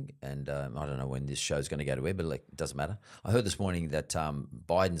morning, and I don't know when this show's going to go to air, but it doesn't matter. I heard this morning that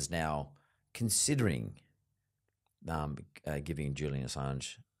Biden's now considering giving Julian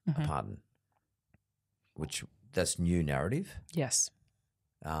Assange a pardon, which that's new narrative. Yes.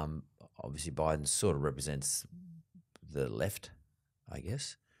 Obviously, Biden sort of represents the left, I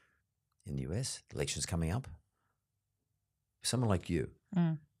guess, in the US. The election's coming up. Someone like you,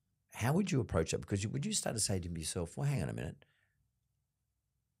 how would you approach that? Because would you start to say to yourself, well, hang on a minute.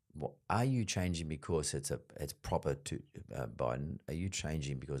 Well, are you changing because it's proper to Biden? Are you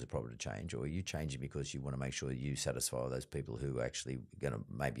changing because it's proper to change, or are you changing because you want to make sure you satisfy those people who are actually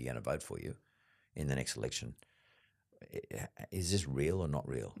maybe going to vote for you in the next election? Is this real or not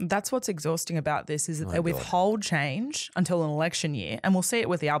real? That's what's exhausting about this is that they withhold change until an election year, and we'll see it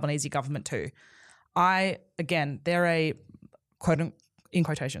with the Albanese government too. They're a in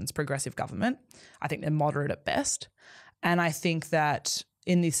quotations progressive government. I think they're moderate at best, and I think that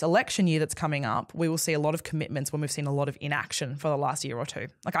in this election year that's coming up, we will see a lot of commitments when we've seen a lot of inaction for the last year or two.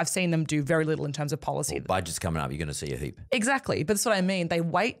 Like I've seen them do very little in terms of policy. Well, budget's coming up, you're going to see a heap. Exactly. But that's what I mean. They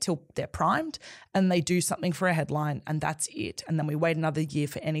wait till they're primed and they do something for a headline and that's it. And then we wait another year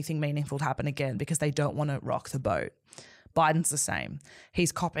for anything meaningful to happen again because they don't want to rock the boat. Biden's the same.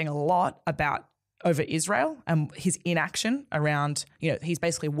 He's copying a lot over Israel and his inaction around, he's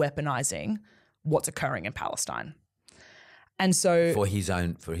basically weaponizing what's occurring in Palestine. And so for his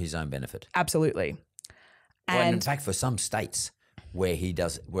own benefit. Absolutely. And in fact, for some states where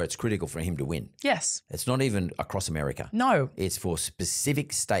it's critical for him to win. Yes. It's not even across America. No. It's for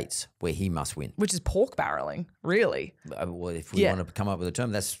specific states where he must win. Which is pork barreling, really. Well, if we want to come up with a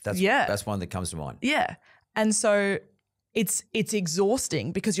term, that's one that comes to mind. Yeah. And so it's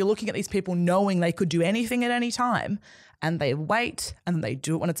exhausting because you're looking at these people knowing they could do anything at any time and they wait and they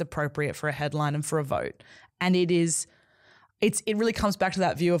do it when it's appropriate for a headline and for a vote. And it really comes back to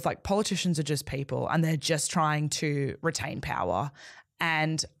that view of like politicians are just people and they're just trying to retain power.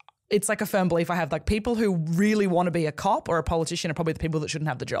 And it's like a firm belief I have, like people who really want to be a cop or a politician are probably the people that shouldn't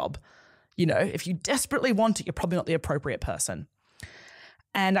have the job. If you desperately want it, you're probably not the appropriate person.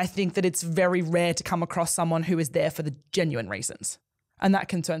 And I think that it's very rare to come across someone who is there for the genuine reasons. And that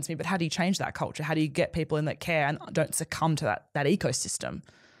concerns me. But how do you change that culture? How do you get people in that care and don't succumb to that ecosystem?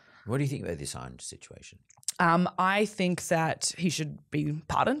 What do you think about this Assange situation? I think that he should be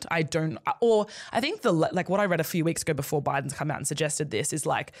pardoned. I think what I read a few weeks ago before Biden's come out and suggested this is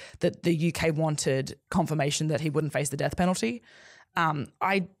like that the UK wanted confirmation that he wouldn't face the death penalty.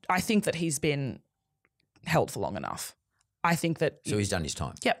 I think that he's been held for long enough. I think that... So he's done his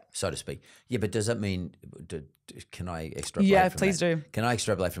time. Yep. So to speak. Yeah, but does that mean... Can I extrapolate from that? Yeah, please do. Can I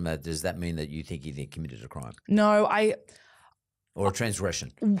extrapolate from that? Does that mean that you think he committed a crime? No, Or a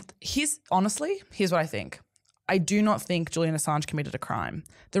transgression? Here's what I think. I do not think Julian Assange committed a crime.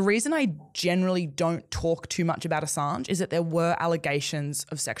 The reason I generally don't talk too much about Assange is that there were allegations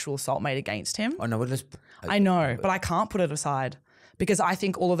of sexual assault made against him. I know, I know, but I can't put it aside because I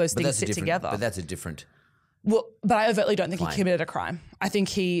think all of those things sit together. But that's a different... Well, but I overtly don't think he committed a crime. I think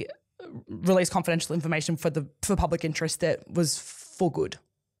he released confidential information for public interest that was for good.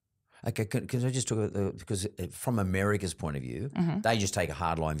 Okay, can I just talk about because from America's point of view, they just take a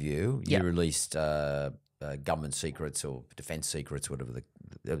hardline view. You released government secrets or defense secrets, whatever it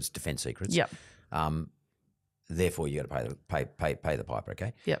was, defense secrets. Yep. Therefore, you got to pay the piper.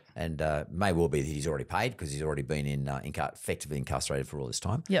 Okay. Yep. And may well be that he's already paid because he's already been effectively incarcerated for all this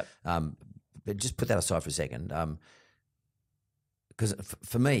time. Yep. But just put that aside for a second, because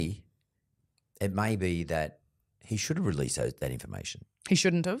for me, it may be that he should have released that information. He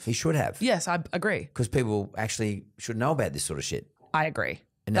shouldn't have. He should have. Yes, I agree. Because people actually should know about this sort of shit. I agree.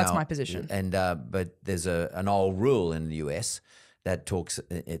 That's my position. And but there's an old rule in the US that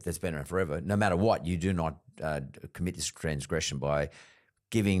that's been around forever. No matter what, you do not commit this transgression by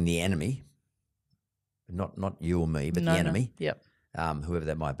giving the enemy, not you or me, but the enemy, whoever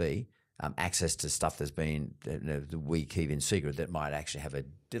that might be, access to stuff that's been that we keep in secret that might actually have a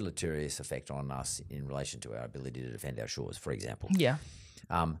deleterious effect on us in relation to our ability to defend our shores, for example. Yeah.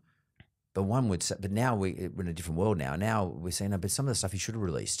 But one would say, but now we're in a different world now. Now we're saying, no, but some of the stuff he should have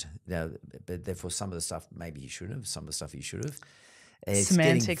released. Now, but therefore, some of the stuff maybe he shouldn't have. Some of the stuff he should have. It's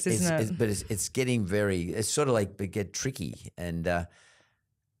semantics, isn't it? But it's getting it's sort of like get tricky. And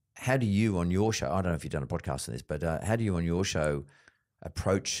how do you on your show? I don't know if you've done a podcast on this, but how do you on your show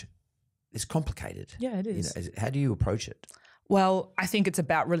approach? It's complicated. Yeah, it is. How do you approach it? Well, I think it's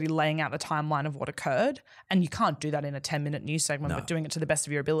about really laying out the timeline of what occurred. And you can't do that in a 10-minute news segment, but doing it to the best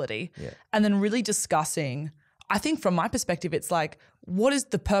of your ability. Yeah. And then really discussing, I think from my perspective, it's like, what is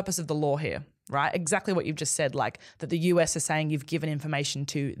the purpose of the law here, right? Exactly what you've just said, like that the US is saying you've given information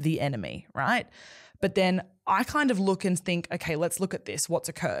to the enemy, right? But then I kind of look and think, okay, let's look at this. What's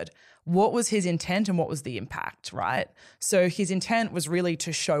occurred? What was his intent and what was the impact, right? So his intent was really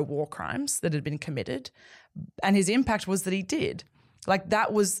to show war crimes that had been committed. And his impact was that he did. Like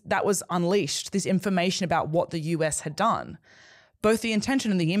that was unleashed, this information about what the US had done. Both the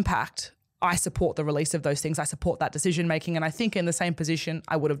intention and the impact, I support the release of those things. I support that decision making. And I think in the same position,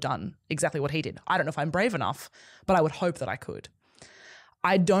 I would have done exactly what he did. I don't know if I'm brave enough, but I would hope that I could.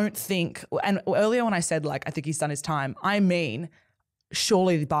 I don't think, and earlier when I said like, I think he's done his time, I mean,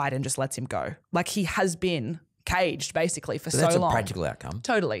 surely Biden just lets him go. Like he has been caged basically for so long. That's a practical outcome.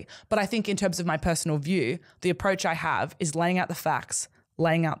 Totally. But I think in terms of my personal view, the approach I have is laying out the facts,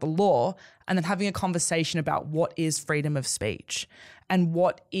 laying out the law, and then having a conversation about what is freedom of speech and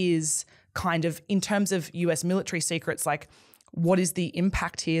what is kind of, in terms of US military secrets, like what is the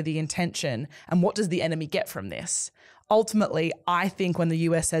impact here, the intention, and what does the enemy get from this? Ultimately, I think when the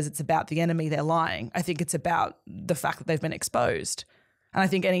US says it's about the enemy, they're lying. I think it's about the fact that they've been exposed. And I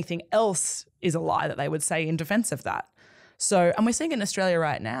think anything else is a lie that they would say in defense of that. So, and we're seeing it in Australia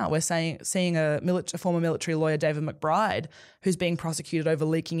right now. We're seeing a former military lawyer, David McBride, who's being prosecuted over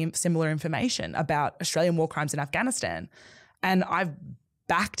leaking similar information about Australian war crimes in Afghanistan. And I've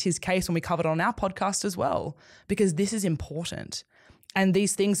backed his case when we covered it on our podcast as well, because this is important. And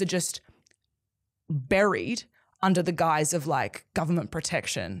these things are just buried under the guise of like government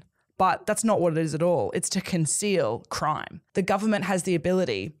protection. But that's not what it is at all. It's to conceal crime. The government has the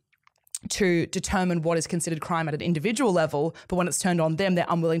ability to determine what is considered crime at an individual level, but when it's turned on them, they're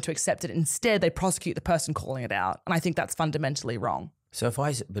unwilling to accept it. Instead, they prosecute the person calling it out. And I think that's fundamentally wrong. So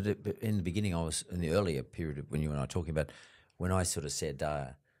but in the beginning, I was in the earlier period when you and I were talking about, when I sort of said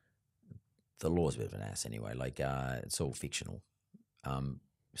the law's a bit of an ass anyway, like it's all fictional.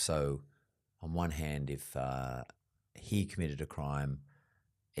 So on one hand, if he committed a crime,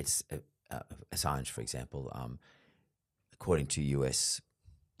 it's Assange, for example, according to US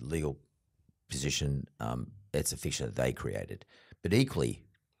legal position, it's a fiction that they created. But equally,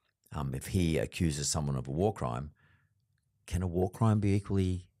 if he accuses someone of a war crime, can a war crime be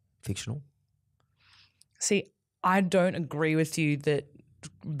equally fictional? See, I don't agree with you that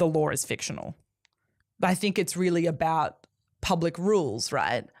the law is fictional. But I think it's really about public rules,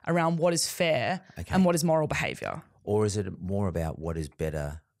 right, around what is fair and what is moral behaviour. Or is it more about what is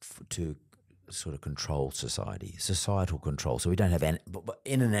better to sort of control society, societal control? So we don't have,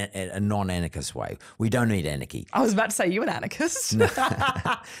 in a non-anarchist way, we don't need anarchy. I was about to say, you an anarchist?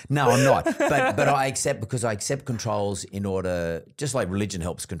 No, I'm not. But I accept controls in order, just like religion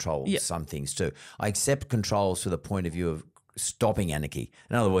helps control some things too. I accept controls for the point of view of stopping anarchy.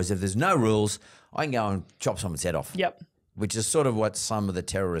 In other words, if there's no rules, I can go and chop someone's head off. Yep. Which is sort of what some of the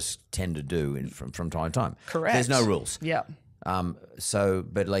terrorists tend to do from time to time. Correct. There's no rules. Yeah.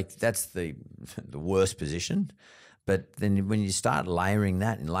 But like that's the worst position. But then when you start layering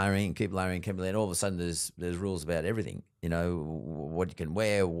that and layering and keep layering, all of a sudden there's rules about everything. You know, what you can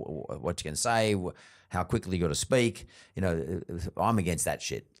wear, what you can say, how quickly you got to speak. You know, I'm against that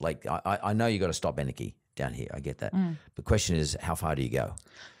shit. Like I know you got to stop anarchy down here. I get that. The question is, how far do you go?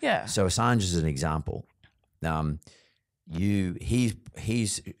 Yeah. So Assange is an example. He's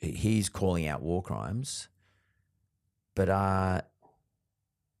calling out war crimes, but are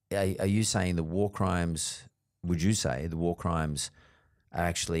you saying the war crimes? Would you say the war crimes are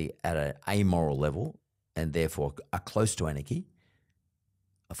actually at an amoral level and therefore are close to anarchy,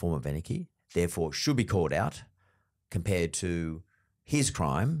 a form of anarchy, therefore should be called out, compared to his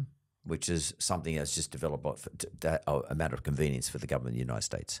crime, which is something that's just developed a matter of convenience for the government of the United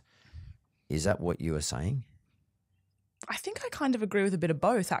States? Is that what you are saying? I think I kind of agree with a bit of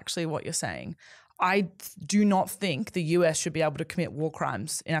both, actually, what you're saying. I do not think the US should be able to commit war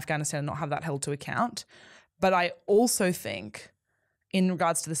crimes in Afghanistan and not have that held to account. But I also think in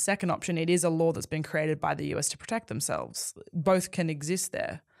regards to the second option, it is a law that's been created by the US to protect themselves. Both can exist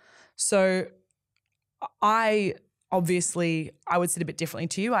there. So I would say it a bit differently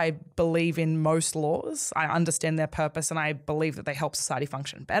to you. I believe in most laws. I understand their purpose and I believe that they help society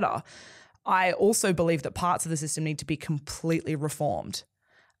function better. I also believe that parts of the system need to be completely reformed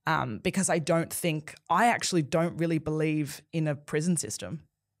because I actually don't really believe in a prison system.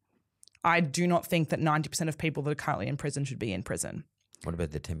 I do not think that 90% of people that are currently in prison should be in prison. What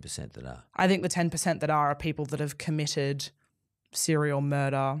about the 10% that are? I think the 10% that are people that have committed serial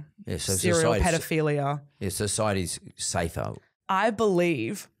murder, serial pedophilia. Yeah, society's safer. I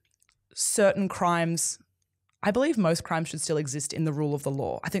believe most crimes should still exist in the rule of the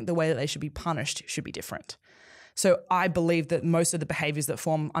law. I think the way that they should be punished should be different. So I believe that most of the behaviours that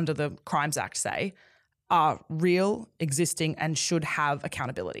form under the Crimes Act, say, are real, existing, and should have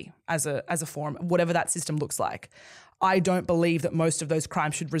accountability as a form, whatever that system looks like. I don't believe that most of those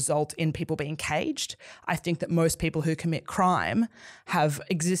crimes should result in people being caged. I think that most people who commit crime have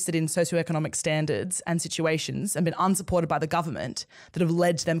existed in socioeconomic standards and situations and been unsupported by the government that have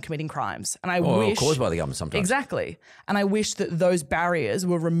led to them committing crimes. And caused by the government sometimes. Exactly. And I wish that those barriers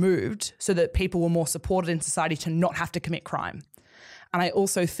were removed so that people were more supported in society to not have to commit crime. And I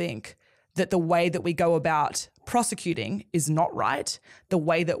also think that the way that we go about prosecuting is not right. The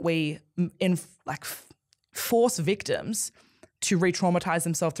way that we force victims to re-traumatize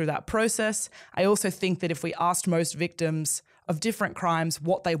themselves through that process. I also think that if we asked most victims of different crimes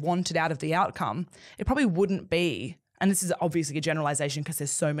what they wanted out of the outcome, it probably wouldn't be, and this is obviously a generalization because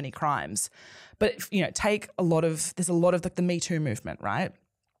there's so many crimes, but there's a lot of like the Me Too movement, right?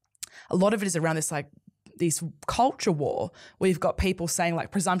 A lot of it is around this culture war where you've got people saying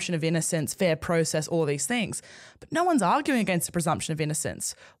like presumption of innocence, fair process, all of these things. But no one's arguing against the presumption of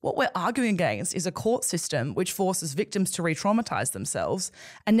innocence. What we're arguing against is a court system which forces victims to re-traumatize themselves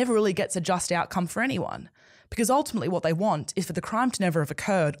and never really gets a just outcome for anyone. Because ultimately what they want is for the crime to never have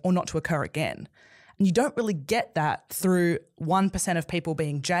occurred or not to occur again. And you don't really get that through 1% of people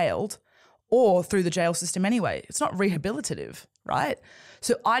being jailed or through the jail system anyway. It's not rehabilitative, right?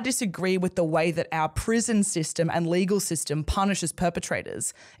 So I disagree with the way that our prison system and legal system punishes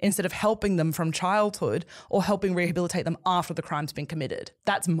perpetrators instead of helping them from childhood or helping rehabilitate them after the crime's been committed.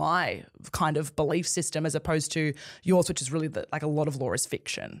 That's my kind of belief system as opposed to yours, which is really like a lot of law is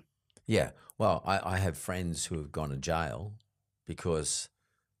fiction. Yeah. Well, I have friends who have gone to jail because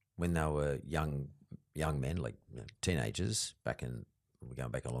when they were young men, like teenagers, we're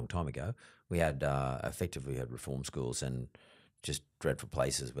going back a long time ago, we had effectively had reform schools and just dreadful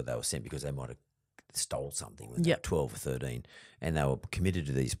places where they were sent because they might have stole something when they were 12 or 13, and they were committed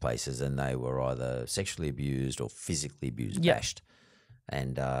to these places and they were either sexually abused or physically abused, bashed.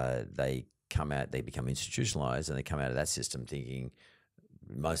 And they become institutionalized and they come out of that system thinking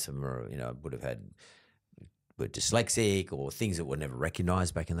most of them are, were dyslexic or things that were never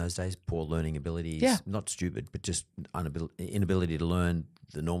recognized back in those days, poor learning abilities, not stupid, but just inability to learn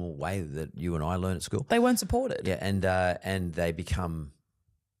the normal way that you and I learn at school. They weren't supported. Yeah, and they become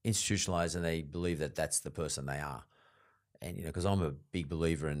institutionalized and they believe that that's the person they are. And, because I'm a big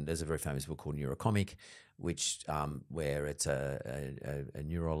believer in, there's a very famous book called Neurocomic, which where it's a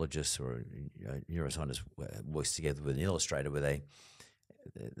neurologist or a neuroscientist works together with an illustrator where they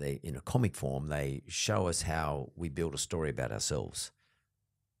in a comic form, they show us how we build a story about ourselves.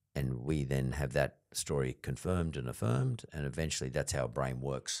 And we then have that story confirmed and affirmed, and eventually that's how a brain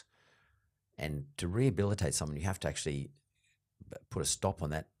works. And to rehabilitate someone, you have to actually put a stop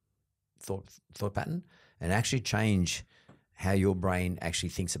on that thought pattern and actually change how your brain actually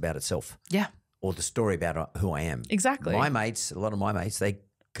thinks about itself. Yeah. Or the story about who I am. Exactly. A lot of my mates, they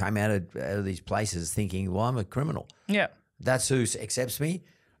came out of these places thinking, well, I'm a criminal. Yeah. That's who accepts me,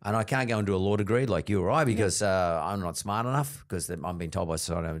 and I can't go and do a law degree like you or I because I'm not smart enough because I'm being told by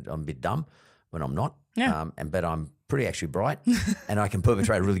society I'm a bit dumb when I'm not. Yeah. But I'm pretty actually bright and I can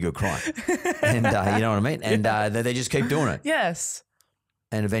perpetrate a really good crime. And you know what I mean? And they just keep doing it. Yes.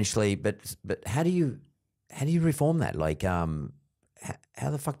 And eventually, but how do you reform that? Like, how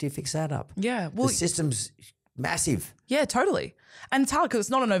the fuck do you fix that up? Yeah. Well, the system's massive. Yeah, totally. And it's hard because it's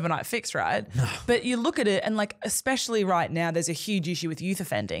not an overnight fix, right? No. But you look at it and like, especially right now, there's a huge issue with youth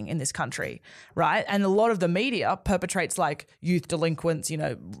offending in this country, right? And a lot of the media perpetrates like youth delinquents,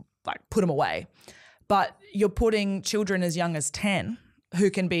 like put them away. But you're putting children as young as 10 who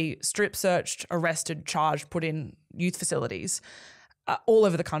can be strip searched, arrested, charged, put in youth facilities all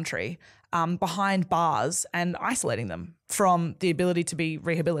over the country behind bars and isolating them from the ability to be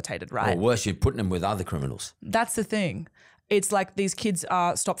rehabilitated, right? Or worse, you're putting them with other criminals. That's the thing. It's like these kids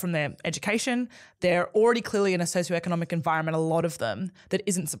are stopped from their education. They're already clearly in a socioeconomic environment, a lot of them, that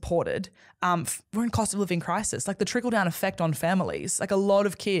isn't supported. We're in cost of living crisis. Like the trickle-down effect on families. Like a lot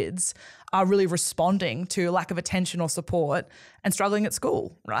of kids are really responding to a lack of attention or support and struggling at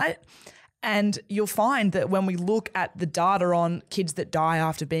school, right? And you'll find that when we look at the data on kids that die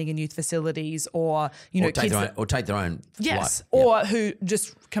after being in youth facilities or, you know, take their own yes, life. Or who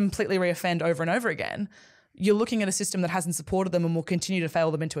just completely reoffend over and over again, you're looking at a system that hasn't supported them and will continue to fail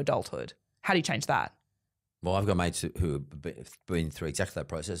them into adulthood. How do you change that? Well, I've got mates who have been through exactly that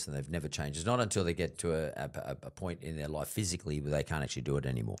process and they've never changed. It's not until they get to a point in their life physically where they can't actually do it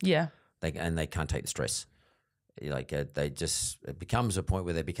anymore. Yeah. They can't take the stress. Like it becomes a point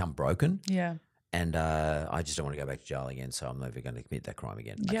where they become broken. Yeah. And I just don't want to go back to jail again, so I'm never going to commit that crime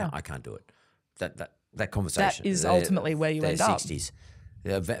again. Yeah. I can't do it. That conversation. That is ultimately where you end up. 60s.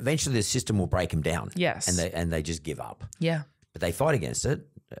 Eventually the system will break them down. Yes. And they just give up. Yeah. But they fight against it,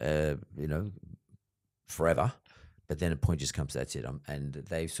 forever. But then a point just comes, that's it. And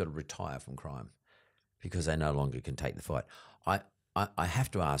they sort of retire from crime because they no longer can take the fight. I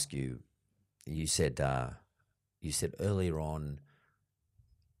have to ask you, you said earlier on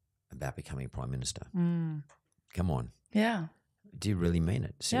about becoming Prime Minister. Come on. Yeah. Do you really mean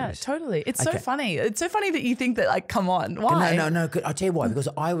it? Serious? Yeah, totally. It's so funny. It's so funny that you think that, like, come on, why? No. I'll tell you why. Because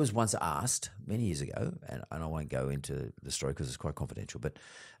I was once asked many years ago, and I won't go into the story because it's quite confidential, but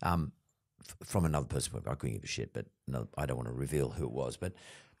from another person, I couldn't give a shit, but no, I don't want to reveal who it was. But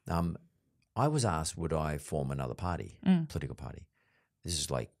I was asked, would I form another party, political party? This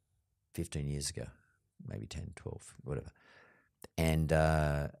is like 15 years ago, maybe 10, 12, whatever.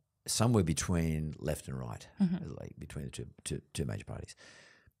 And somewhere between left and right, like between the two major parties.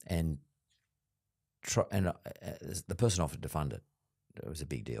 And the person offered to fund it. It was a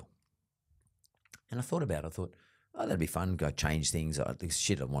big deal. And I thought about it. I thought, oh, that'd be fun. Go change things. This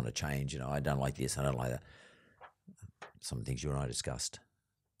shit I want to change. I don't like this. I don't like that. Some things you and I discussed.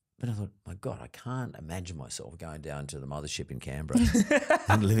 But I thought, my God, I can't imagine myself going down to the mothership in Canberra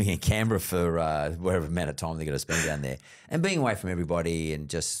and living in Canberra for whatever amount of time they're going to spend down there and being away from everybody and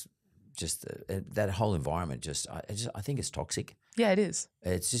just that whole environment. I think it's toxic. Yeah, it is.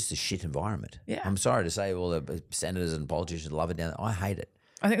 It's just a shit environment. Yeah. I'm sorry to say all the senators and politicians love it down there. I hate it.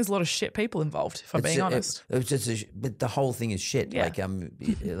 I think there's a lot of shit people involved, if I'm being honest. It's just but the whole thing is shit. Yeah.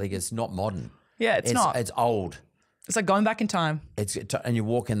 Like it's not modern. Yeah, it's not. It's old. It's like going back in time. And you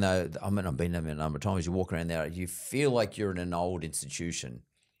walk in I've been there a number of times. You walk around there, you feel like you're in an old institution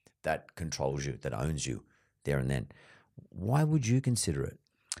that controls you, that owns you there and then. Why would you consider it?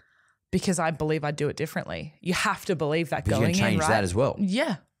 Because I believe I'd do it differently. You have to believe that going in, right? You're going to change that as well.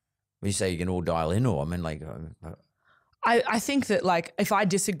 Yeah. When you say you can all dial in, or I think that, like, if I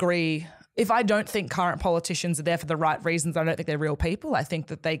disagree, if I don't think current politicians are there for the right reasons, I don't think they're real people. I think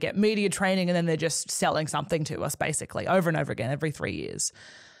that they get media training and then they're just selling something to us basically over and over again every 3 years.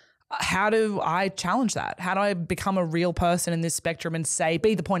 How do I challenge that? How do I become a real person in this spectrum and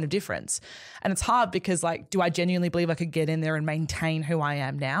be the point of difference? And it's hard because, like, do I genuinely believe I could get in there and maintain who I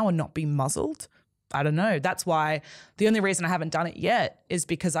am now and not be muzzled? I don't know. That's why the only reason I haven't done it yet is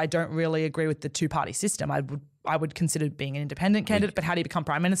because I don't really agree with the two-party system. I would consider being an independent candidate, but how do you become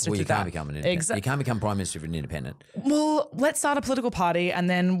Prime Minister? Well, you can't become an independent. Exactly. You can't become Prime Minister if you're an independent. Well, let's start a political party and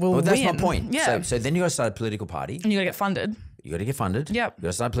then we'll win. That's my point. Yeah. So then you got to start a political party. And you got to get funded. You got to get funded. Yep. You got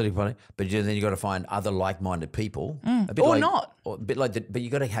to start a political party, but then you got to find other like-minded people. A bit or like, not. Or a bit like but you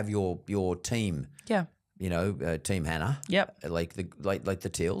got to have your team. Yeah. Team Hannah. Yep. Like the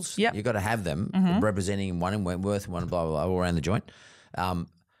Teals. Yep. You got to have them representing one in Wentworth, one in blah blah blah all around the joint.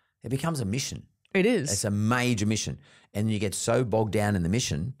 It becomes a mission. It is. It's a major mission, and you get so bogged down in the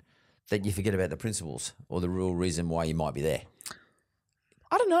mission that you forget about the principles or the real reason why you might be there.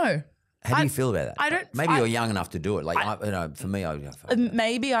 I don't know. How do you feel about that? I don't. Maybe you're young enough to do it. Like for me,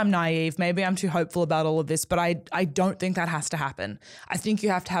 maybe I'm naive. Maybe I'm too hopeful about all of this. But I don't think that has to happen. I think you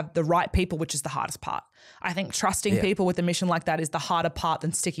have to have the right people, which is the hardest part. I think trusting people with a mission like that is the harder part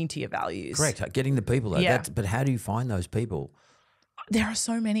than sticking to your values. Correct. Getting the people. Yeah. But how do you find those people? There are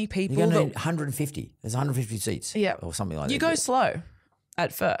so many people. You're going to need 150. There's 150 seats. Yeah. Or something like that. You go slow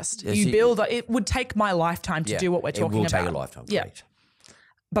at first. Yeah, you build. It would take my lifetime to do what we're talking about. It will take a lifetime. Correct. Yeah.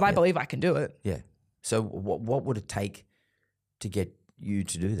 But I believe I can do it. Yeah. So what would it take to get you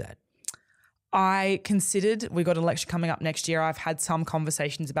to do that? I considered, we've got an election coming up next year. I've had some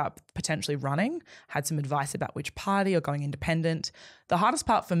conversations about potentially running, had some advice about which party or going independent. The hardest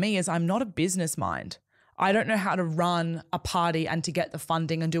part for me is I'm not a business mind. I don't know how to run a party and to get the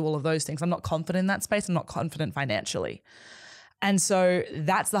funding and do all of those things. I'm not confident in that space. I'm not confident financially. And so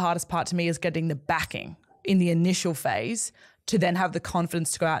that's the hardest part to me, is getting the backing in the initial phase to then have the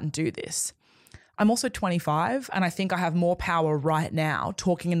confidence to go out and do this. I'm also 25 and I think I have more power right now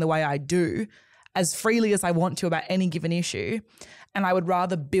talking in the way I do as freely as I want to about any given issue. And I would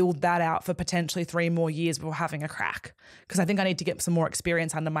rather build that out for potentially 3 more years before having a crack. Because I think I need to get some more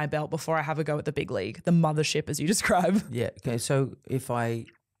experience under my belt before I have a go at the big league, the mothership as you describe. Yeah. Okay. So if I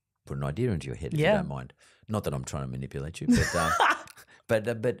put an idea into your head, if you don't mind, not that I'm trying to manipulate you,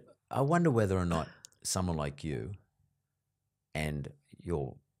 but I wonder whether or not someone like you and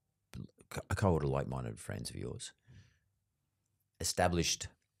a cohort of like-minded friends of yours established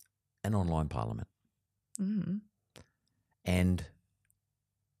an online parliament. Mm-hmm. And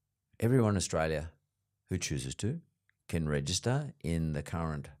everyone in Australia who chooses to can register in the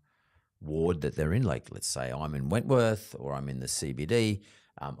current ward that they're in. Like, let's say I'm in Wentworth or I'm in the CBD.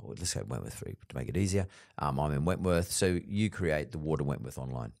 Or let's go Wentworth to make it easier. I'm in Wentworth. So you create the ward of Wentworth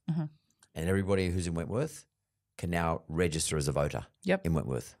online. Mm-hmm. And everybody who's in Wentworth can now register as a voter in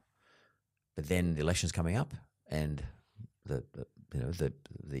Wentworth. But then the election's coming up and the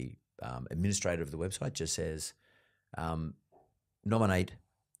administrator of the website just says, nominate.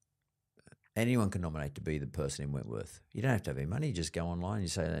 Anyone can nominate to be the person in Wentworth. You don't have to have any money. You just go online. You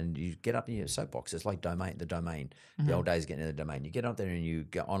say, and you get up in your soapbox. It's like the domain. Mm-hmm. The old days getting the domain. You get up there and you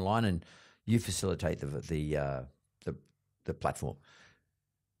go online and you facilitate the platform.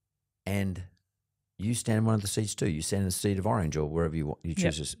 And you stand in one of the seats too. You stand in the seat of orange or wherever you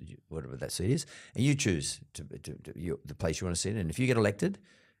choose, whatever that seat is, and you choose the place you want to sit in. And if you get elected,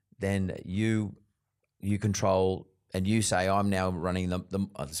 then you control. And you say, I'm now running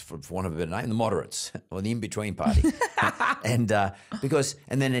for want of a better name, the moderates or the in-between party. and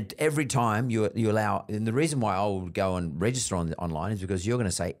then every time you allow, and the reason why I will go and register online is because you're going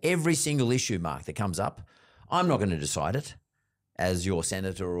to say every single issue, Mark, that comes up, I'm not going to decide it as your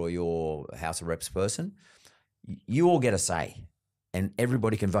senator or your House of Reps person. You all get a say and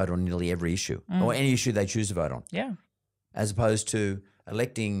everybody can vote on nearly every issue or any issue they choose to vote on. Yeah. As opposed to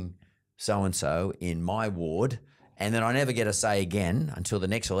electing so-and-so in my ward and then I never get a say again until the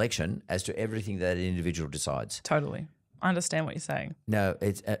next election as to everything that an individual decides. Totally. I understand what you're saying. No,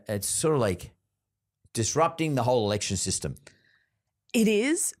 it's sort of like disrupting the whole election system. It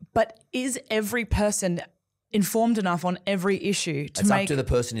is, but is every person informed enough on every issue to it's make... up to the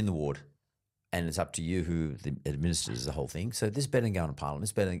person in the ward and it's up to you who administers the whole thing. So this better than going to Parliament.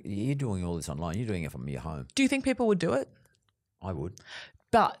 It's better. You're doing all this online. You're doing it from your home. Do you think people would do it? I would.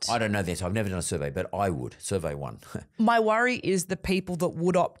 But I don't know this. I've never done a survey, but I would. Survey 1. My worry is the people that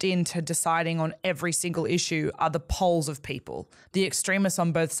would opt into deciding on every single issue are the poles of people, the extremists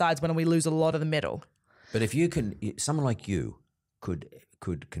on both sides when we lose a lot of the middle. But if you can, someone like you could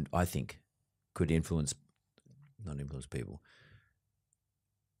I think, could influence, not influence people,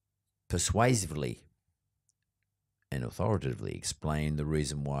 persuasively and authoritatively explain the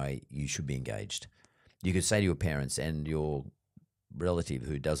reason why you should be engaged. You could say to your parents and your relative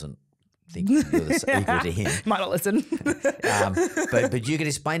who doesn't think you're equal to him. Might not listen. But you can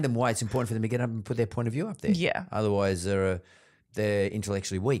explain to them why it's important for them to get up and put their point of view up there. Yeah. Otherwise, they're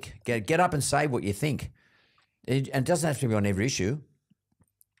intellectually weak. Get up and say what you think. And it doesn't have to be on every issue.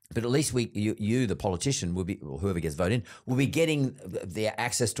 But at least you, the politician, will be, or whoever gets voted in, will be getting the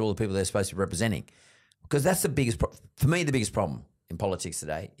access to all the people they're supposed to be representing. Because that's the biggest for me, the biggest problem in politics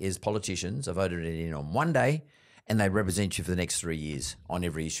today is politicians are voted in on one day and they represent you for the next 3 years on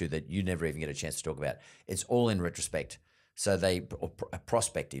every issue that you never even get a chance to talk about. It's all in retrospect. So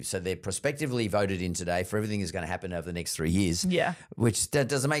prospective. So they're prospectively voted in today for everything that's going to happen over the next 3 years. Yeah. Which that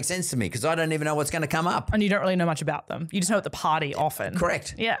doesn't make sense to me because I don't even know what's going to come up. And you don't really know much about them. You just know at the party often.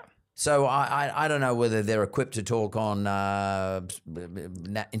 Correct. Yeah. So I don't know whether they're equipped to talk on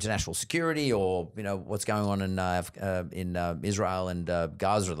international security or what's going on in Israel and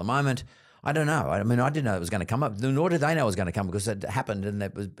Gaza at the moment. I don't know. I mean, I didn't know it was going to come up. Nor did they know it was going to come because it happened and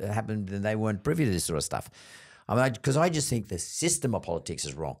and they weren't privy to this sort of stuff. I mean, because I just think the system of politics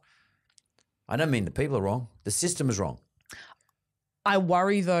is wrong. I don't mean the people are wrong. The system is wrong. I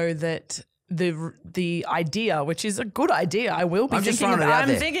worry though that the idea, which is a good idea, I will be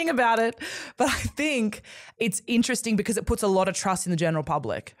thinking about it, but I think it's interesting because it puts a lot of trust in the general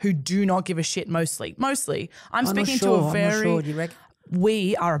public who do not give a shit mostly. I'm speaking to a very... I'm not sure. Do you reckon?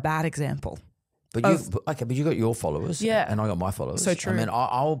 We are a bad example. But you got your followers, yeah, and I got my followers. So true. I mean,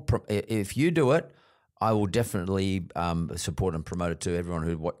 I'll if you do it, I will definitely support and promote it to everyone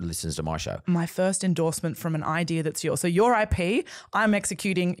who listens to my show. My first endorsement from an idea that's yours. So your IP, I'm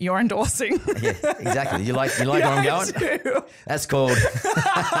executing, you're endorsing. Yeah, exactly. You like where I'm going? Too. That's called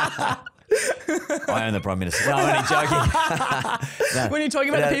I am the Prime Minister. No, I'm only joking. No, When you're talking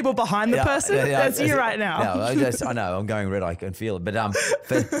about the people behind the person, that's you right now. No, I know, I'm going red. I can feel it. But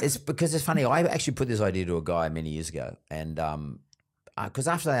it's because it's funny. I actually put this idea to a guy many years ago. And because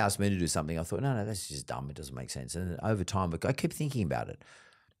after they asked me to do something, I thought, no, that's just dumb. It doesn't make sense. And over time, I kept thinking about it.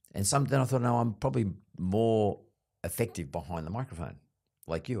 And then I thought, no, I'm probably more effective behind the microphone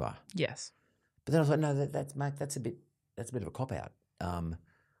like you are. Yes. But then I thought, no, that's a bit of a cop-out.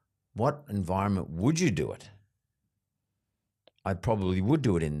 What environment would you do it? I probably would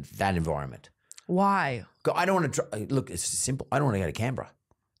do it in that environment. Why? I don't want to look. It's simple. I don't want to go to Canberra.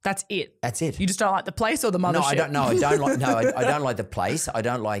 That's it. That's it. You just don't like the place or the mothership? No, I don't. No, I don't like. No, I don't like the place. I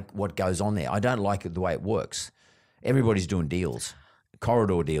don't like what goes on there. I don't like the way it works. Everybody's doing deals,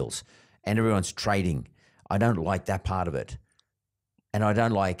 corridor deals, and everyone's trading. I don't like that part of it, and I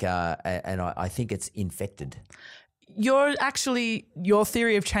don't like. And I think it's infected. Your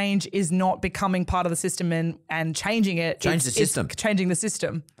theory of change is not becoming part of the system and changing it. Change the system. It's changing the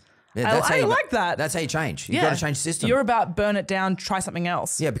system. Yeah, I like that. That's how you change. You've got to change the system. You're about burn it down, try something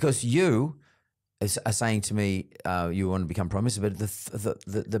else. Yeah, because you are saying to me you want to become Prime Minister, but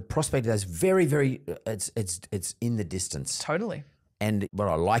the prospect of that's very, very it's in the distance. Totally. And what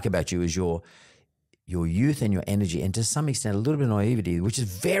I like about you is your youth and your energy, and to some extent a little bit of naivety, which is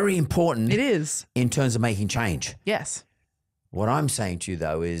very important. It is. In terms of making change. Yes. What I'm saying to you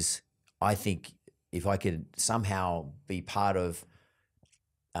though is I think if I could somehow be part of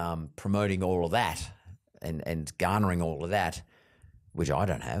promoting all of that and garnering all of that, which I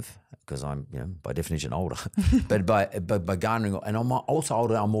don't have because I'm, by definition older, but by garnering, and I'm also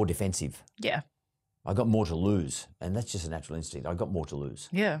older, I'm more defensive. Yeah. I got more to lose, and that's just a natural instinct. I got more to lose.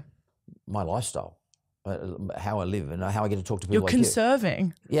 Yeah. My lifestyle, how I live, and how I get to talk to people. You're like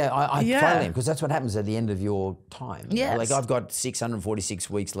conserving. You. Yeah, I totally am, because that's what happens at the end of your time. Yes. Like I've got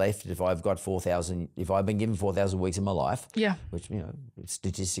 646 weeks left. If I've been given 4,000 weeks in my life, yeah, which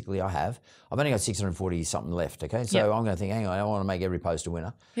statistically I have, I've only got 640 something left. Okay, so I'm going to think, hang on, I don't want to make every post a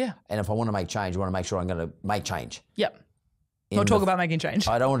winner. Yeah, and if I want to make change, I want to make sure I'm going to make change. Yep. Not talk about making change.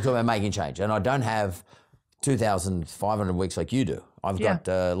 I don't want to talk about making change, and I don't have 2,500 weeks like you do. I've got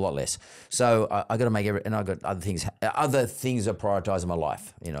a lot less. So I got to make and I got other things that prioritize in my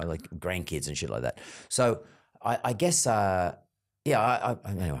life, like grandkids and shit like that. So I guess, anyway,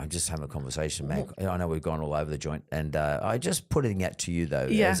 I'm just having a conversation, Mac. I know we've gone all over the joint, and I just putting that to you though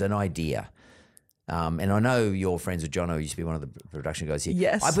as an idea. And I know you're friends with Jonah, who used to be one of the production guys here.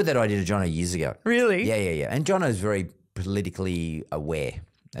 Yes. I put that idea to Jonah years ago. Really? Yeah. And Jonah is very politically aware,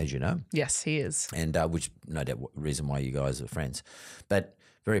 as you know. Yes, he is. And which no doubt reason why you guys are friends, but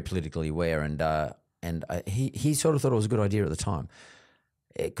very politically aware. And he sort of thought it was a good idea at the time,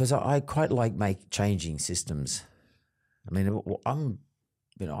 because I quite like changing systems. I mean,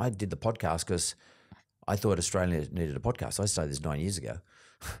 I did the podcast because I thought Australia needed a podcast. I started this 9 years ago,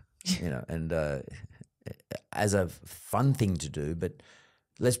 and as a fun thing to do, but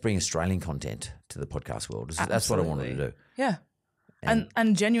let's bring Australian content to the podcast world. That's what I wanted to do. Yeah.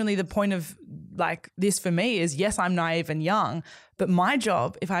 And genuinely the point of this for me is, yes, I'm naive and young, but my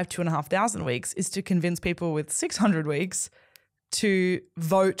job, if I have 2,500 weeks, is to convince people with 600 weeks to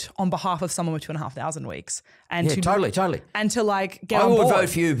vote on behalf of someone with 2,500 weeks. And totally. And to get I on would board. vote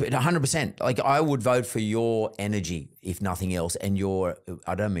for you 100%. I would vote for your energy, if nothing else, and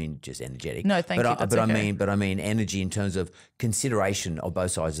I don't mean just energetic. No, thank you. That's okay. I mean energy in terms of consideration of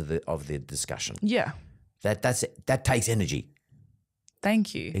both sides of the discussion. Yeah. That takes energy.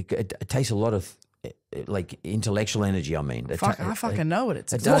 Thank you. It takes a lot of intellectual energy. I mean, I fucking know it.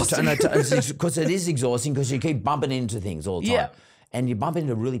 It's exhausting. Because it is exhausting, because you keep bumping into things all the time. Yeah. And you bump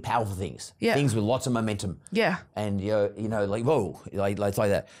into really powerful things. Yeah. Things with lots of momentum. Yeah. And whoa, like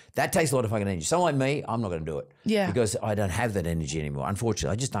that. That takes a lot of fucking energy. Someone like me, I'm not going to do it. Yeah. Because I don't have that energy anymore.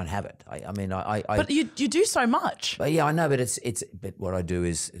 Unfortunately, I just don't have it. But you do so much. But yeah, I know. But but what I do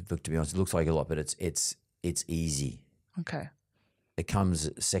is, look, to be honest, it looks like a lot, but it's easy. Okay. It comes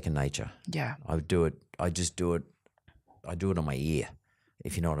second nature. Yeah. I do it. I just do it. I do it on my ear,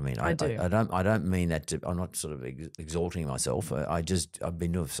 if you know what I mean. I do. I don't mean that I'm not sort of exalting myself. I've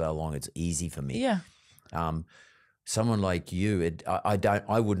been doing it for so long. It's easy for me. Yeah. Someone like you,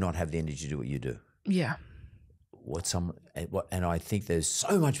 I would not have the energy to do what you do. Yeah. And I think there's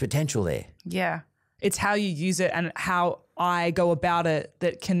so much potential there. Yeah. It's how you use it and how I go about it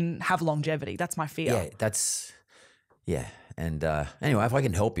that can have longevity. That's my fear. Yeah. And anyway, if I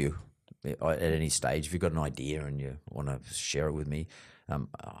can help you at any stage, if you've got an idea and you want to share it with me, I'm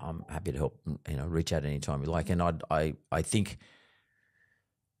happy to help. Reach out anytime you like. And I think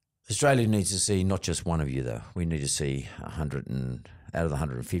Australia needs to see not just one of you, though. We need to see 100 out of the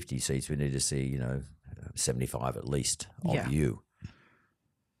 150 seats, we need to see, 75 at least of you.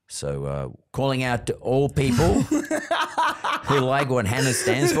 So calling out to all people who like what Hannah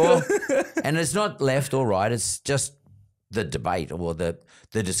stands for, and it's not left or right, it's just the debate or the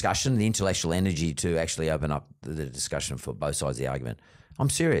discussion, the intellectual energy to actually open up the discussion for both sides of the argument. I'm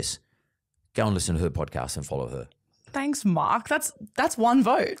serious. Go and listen to her podcast and follow her. Thanks, Mark. That's one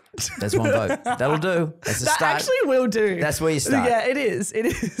vote. That's one vote. That'll do. That's a that start. actually will do. That's where you start. Yeah, it is. It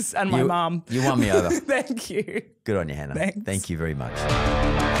is. And my mum. You won me over. Thank you. Good on you, Hannah. Thanks. Thank you very much.